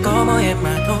nhạc này chỉ có mỗi em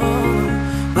mà thôi,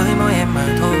 với mỗi em mà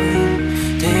thôi.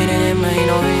 Thế nên em hãy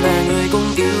nói là người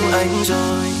cũng yêu anh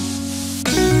rồi.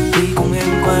 Đi cùng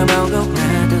em qua bao góc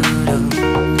ngã tư đường,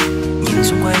 nhìn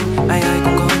xung quanh ai ai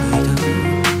cũng có người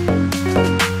thương.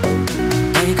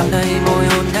 Tay cầm tay môi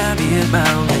hôn đã biết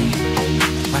bao ngày,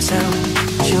 mà sao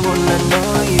chưa một lần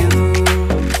nói yêu.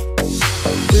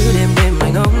 Cứ đêm đêm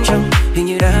mày ngóng trông, hình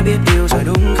như đã biết yêu rồi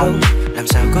đúng không? Làm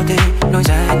sao có thể nói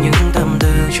ra những tâm tư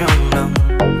trong lòng.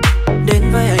 Đến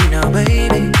với anh nào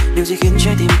baby, điều gì khiến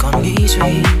trái tim còn nghĩ suy,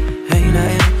 hay là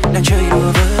em đang chơi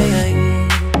đùa với anh?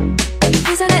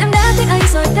 Vì giờ này em đã thích anh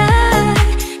rồi đây,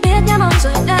 biết nhau mong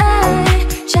rồi đây,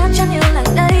 chắc chắn yêu là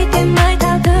đây, tim mới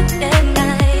thao thức đêm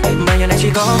ngày. Bài nhạc này chỉ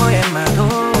có mỗi em mà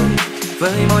thôi,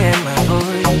 với mỗi em mà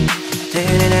thôi. Thế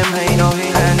nên em hãy nói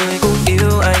là người cũng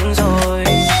yêu anh rồi.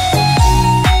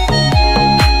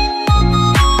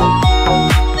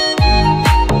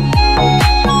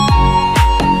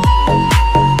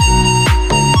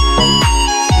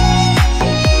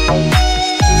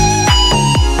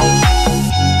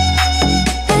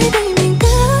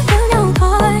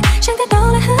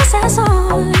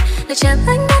 Chạm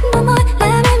ánh mắt đôi môi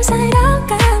làm em say đắm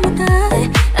cả một đời.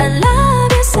 I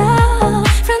love you so,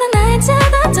 from the night till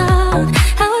the dawn.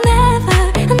 I will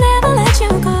never let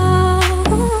you go.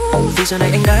 Vì giờ này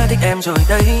anh đã thích em rồi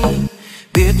đây,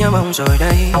 biết nhau mong rồi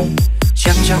đây,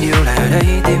 chắc chắn yêu là đây,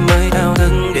 tim mới thao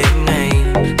thức đêm này.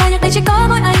 Bài nhạc này chỉ có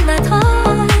mỗi anh mà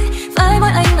thôi, với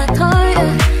mỗi anh mà thôi.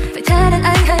 Vậy thế nên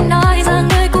anh hãy nói rằng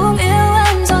người cũng yêu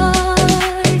em rồi.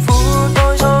 Phút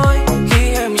bối rối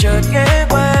khi em chợt ghé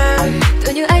qua,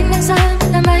 tự như anh đang sang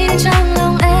đám mây trong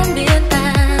lòng em biến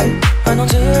tàn. ở non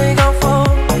dưới góc phố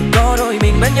có đôi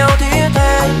mình bên nhau thiết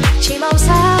tha, chỉ mong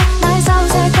sao mai sau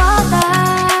sẽ có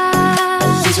ta.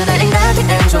 Vì giờ này anh đã thích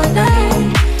em rồi đây,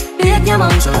 biết nhau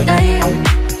mong rồi đây,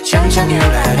 chắc chắn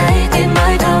yêu là đây, tim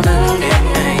mới thao thức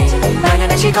đêm này. Bài nhạc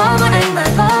này chỉ có mỗi anh mà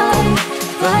thôi,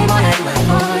 với mỗi anh mà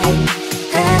thôi.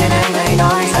 Thế nên anh hãy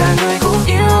nói rằng người cũng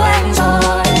yêu anh rồi.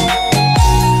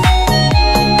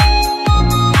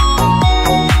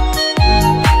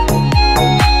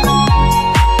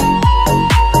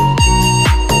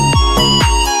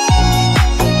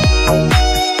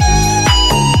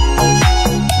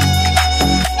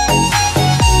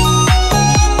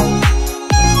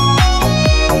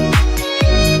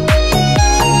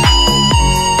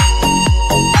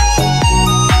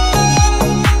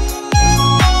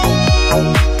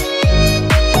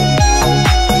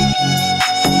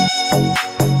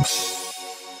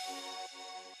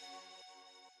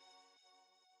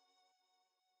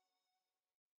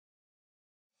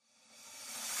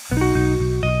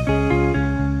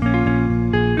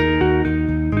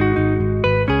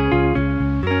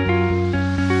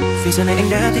 Vì giờ này anh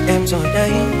đã thích em rồi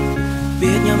đây,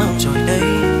 biết nhau mong rồi đây,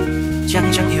 chắc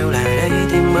chắn yêu là đây,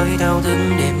 tim mới thao thức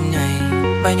đêm ngày.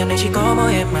 Bài nhạc này chỉ có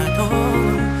mỗi em mà thôi,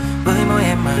 với mỗi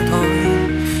em mà thôi.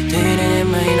 Thế nên em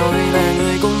hãy nói là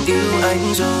người cũng yêu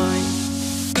anh rồi.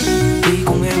 Đi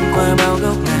cùng em qua bao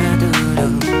góc ngã tư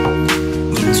đường,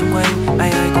 nhìn xung quanh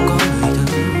ai ai cũng có người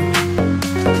thương.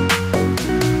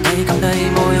 Tay cầm tay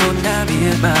môi hôn đã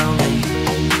biết bao ngày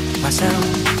mà sao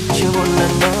chưa một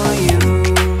lần nói yêu.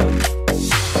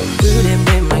 Cứ đêm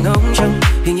đêm anh ngóng trông,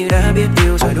 hình như đã biết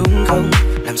yêu rồi đúng không?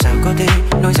 Làm sao có thể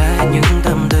nói ra những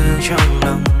tâm tư trong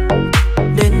lòng.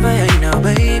 Đến với anh nào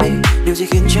baby, điều gì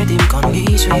khiến trái tim còn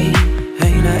nghĩ suy,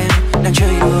 hay là em đang chơi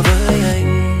đùa với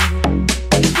anh?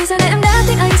 Thì giờ này em đã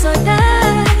thích anh rồi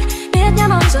đấy, biết nhớ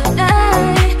mong rồi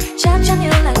đấy, chắc chắn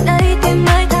yêu là đây, tim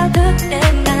mới thao thức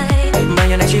đêm ngày. Mà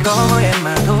nhà này chỉ có mỗi em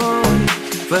mà thôi,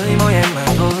 với mỗi em mà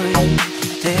thôi.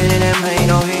 Thế nên em hãy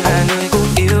nói là người cũng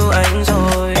yêu anh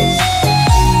rồi.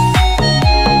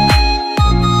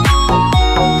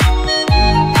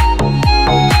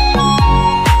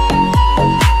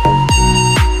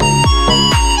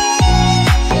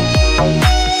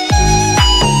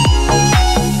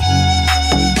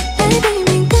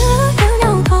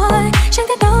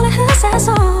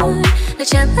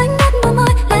 Chạm ánh mắt đôi môi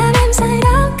làm em say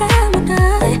đắm cả một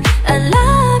đời. I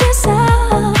love you so,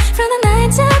 from the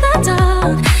night till the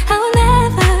dawn.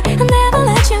 I will never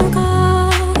let you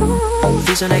go.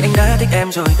 Vì giờ này anh đã thích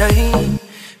em rồi đấy,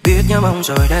 biết nhớ mong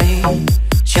rồi đây,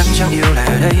 chắc chắn yêu là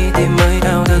đây, tim mới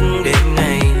thao thức đêm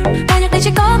ngày. Và nhạc đây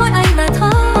chỉ có mỗi anh mà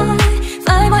thôi,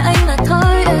 với mỗi anh mà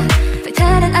thôi. Vậy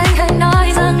thế nên anh hãy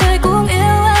nói rằng người cũng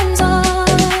yêu em rồi.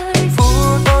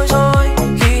 Phút bối rối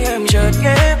khi em chợt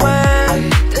ghé qua,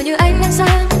 tự như anh nhận ra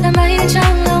đám mây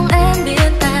trong lòng em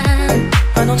biến tàn.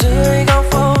 Và non dưới góc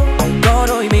phố có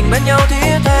đôi mình bên nhau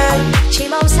thiết tha. Chỉ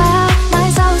mong sao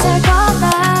mai sau sẽ có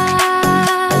ta.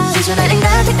 Vì giờ này anh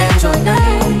đã thích em rồi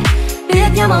đấy, biết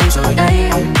nhớ mong rồi đây,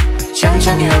 chắc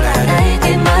chắn yêu là đây,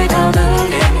 tim mới thao thức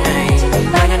đêm ngày.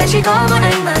 Và nhà này chỉ có mỗi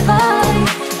anh mà thôi,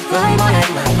 với mỗi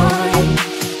anh mà thôi.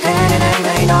 Thế nên anh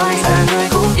hãy nói là người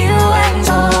cũng yêu anh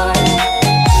rồi.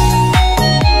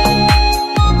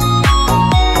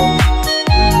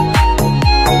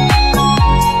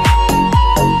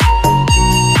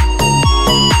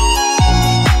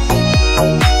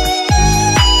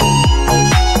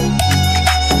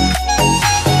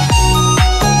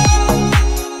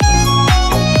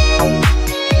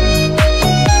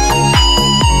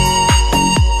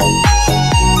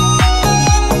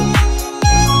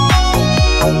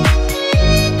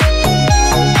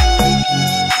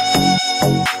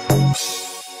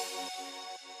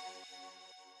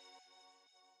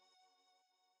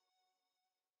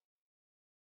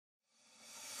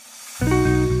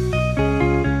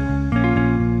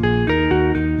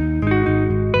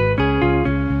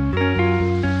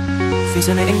 Vì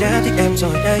giờ này anh đã thích em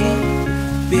rồi đấy,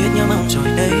 biết nhớ mong rồi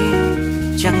đây,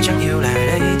 chắc chắn yêu là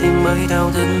đây, tim mới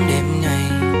thao thức đêm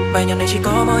ngày. Bài nhạc này chỉ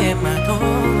có mỗi em mà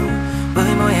thôi, với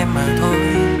mỗi em mà thôi.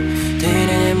 Thế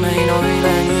nên em hãy nói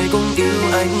là người cũng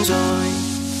yêu anh rồi.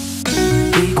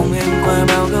 Đi cùng em qua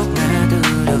bao góc ngã tư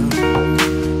đường,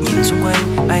 nhìn xung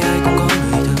quanh ai ai cũng có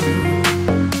người thương.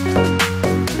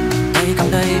 Tay cầm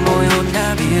tay môi hôn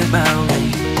đã biết bao ngày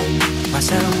mà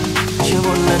sao chưa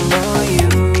một lần nói yêu.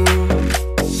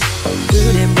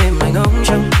 Cứ đêm đêm anh ngóng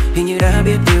trông, hình như đã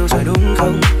biết yêu rồi đúng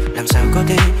không? Làm sao có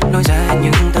thể nói ra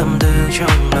những tâm tư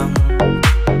trong lòng.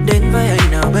 Đến với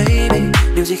anh nào baby,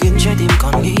 điều gì khiến trái tim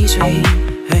còn nghĩ suy,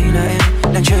 hay là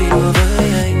em đang chơi đùa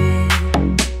với anh?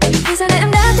 Thì giờ này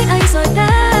em đã thích anh rồi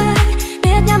đấy,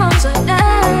 biết nhớ mong rồi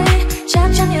đấy, chắc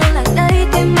chắn yêu là đây,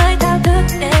 tim mới thao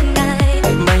thức đêm ngày.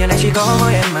 Bài nhạc này chỉ có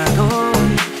mỗi em mà thôi,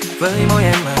 với mỗi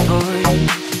em mà thôi.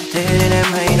 Thế nên em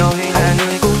hãy nói là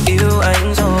người cũng yêu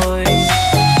anh rồi.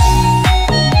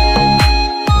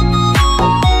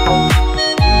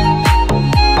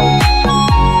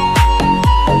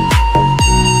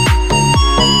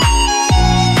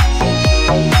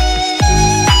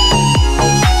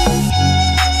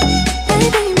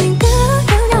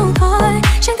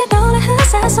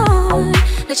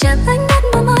 Chạm ánh mắt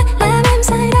đôi môi làm em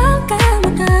say đắm cả một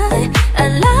đời. I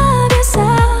love you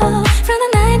so, from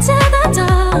the night till the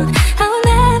dawn. I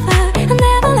will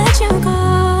never let you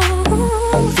go.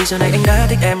 Vì giờ này anh đã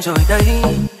thích em rồi đấy,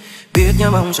 biết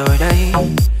nhớ mong rồi đây,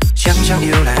 chắc chắn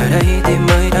yêu là đây, tim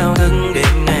mới thao thức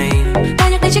đêm ngày. Và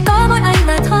nhạc đây chỉ có mỗi anh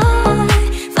mà thôi,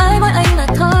 với mỗi anh mà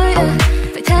thôi.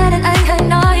 Vậy thế nên anh hãy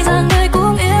nói rằng người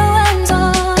cũng yêu anh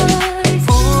rồi.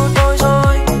 Phút bối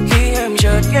rối khi em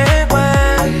chợt ghé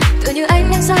qua, tự như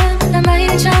anh nhận ra đám mây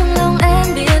trong lòng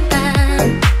em biến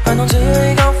tàn. và non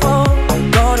dưới góc phố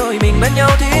có đôi mình bên nhau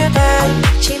thiết tha.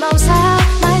 Chỉ mong sao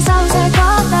mai sau sẽ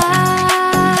có ta.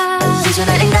 Vì giờ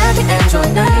này anh đã thích em rồi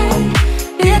đấy,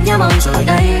 biết nhớ mong rồi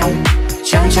đây,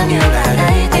 chắc chắn yêu là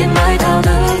đây, tim mới thao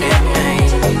thức đêm ngày.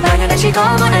 Và nhà này chỉ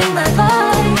có mỗi anh mà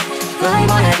thôi, với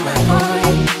mỗi anh mà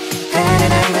thôi. Thế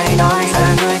nên anh hãy nói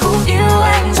là người cũng yêu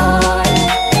anh rồi.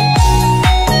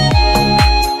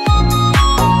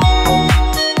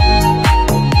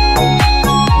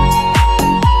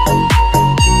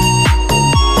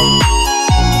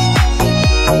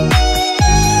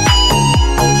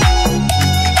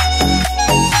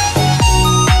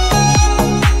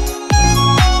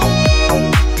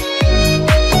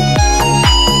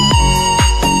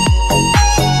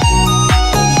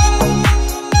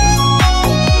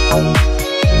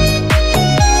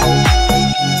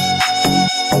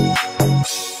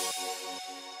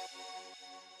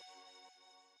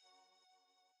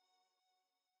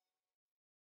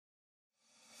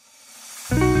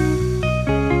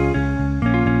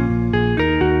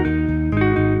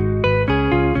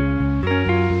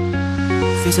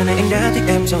 Vì giờ này anh đã thích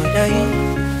em rồi đấy,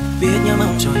 biết nhớ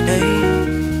mong rồi đấy,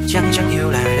 chẳng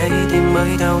yêu là đây tìm mới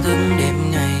thao thức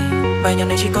đêm ngày. Bài nhạc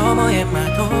này chỉ có mỗi em mà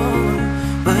thôi,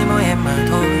 với mỗi em mà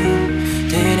thôi.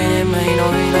 Thế nên em hãy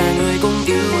nói là người cũng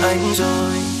yêu anh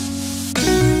rồi.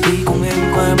 Đi cùng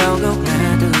em qua bao góc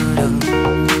ngã tư đường,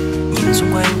 nhìn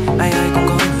xung quanh ai cũng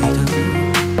có người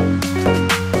thương.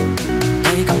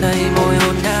 Tay cầm tay môi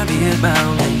hôn đã biết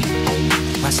bao ngày,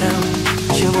 mà sao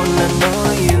chưa một lần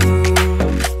nói yêu.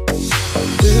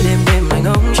 Cứ đêm lại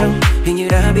ngóng trông, hình như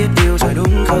đã biết yêu rồi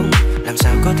đúng không? Làm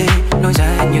sao có thể nói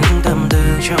ra những tâm tư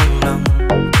trong lòng.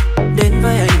 Đến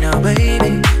với anh nào baby,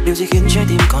 điều gì khiến trái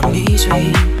tim còn nghĩ suy,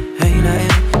 hay là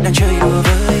em đang chơi đùa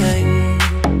với anh?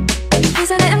 Vì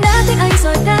giờ này em đã thích anh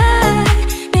rồi đấy,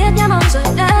 biết nhớ mong rồi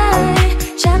đấy,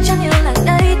 chắc chắn yêu là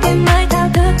đây tìm mới thao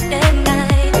thức đêm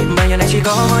ngày. Bài nhạc này chỉ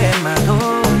có mỗi em mà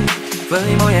thôi, với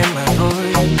mỗi em mà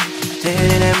thôi. Thế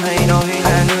nên em hãy nói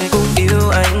là người cũng yêu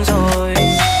anh rồi.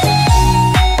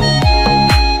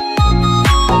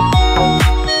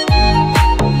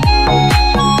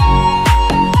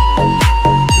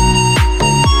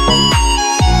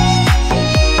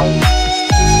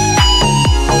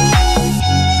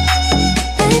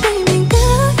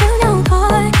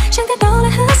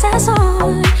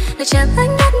 Chạm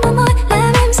ánh mắt đôi môi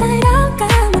làm em say đắm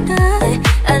cả một đời.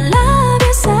 I love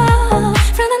you so,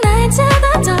 from the night till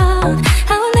the dawn.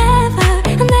 I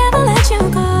will never let you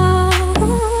go.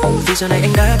 Vì giờ này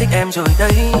anh đã thích em rồi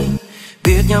đấy,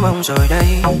 biết nhớ mong rồi đây,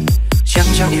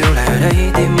 chẳng yêu là đây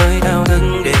tìm mới thao thức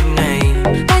đêm ngày.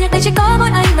 Bài nhạc này chỉ có mỗi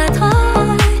anh mà thôi,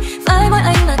 với mỗi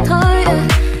anh mà thôi.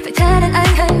 Vậy thế nên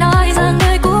anh hãy nói rằng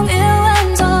người cũng yêu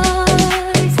anh rồi.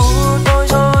 Phút bối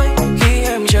rối khi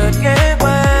em chợt ghé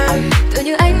qua, tự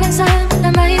như anh đang sang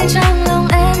đám mây trong lòng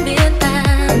em biến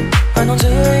tàn. Và non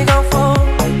dưới góc phố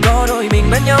có đôi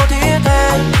mình bên nhau thiết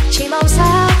tha. Chỉ mong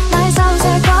sao mai sau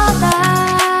sẽ có ta.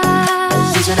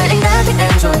 Vì giờ này anh đã thích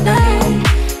em rồi đấy,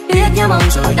 biết nhớ mong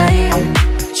rồi đây,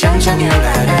 chẳng yêu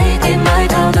là đây tìm mới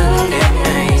thao thức đêm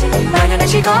ngày. Bài nhạc này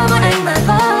chỉ có mỗi anh mà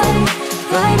thôi,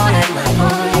 với mỗi anh mà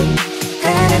thôi.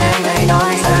 Thế nên anh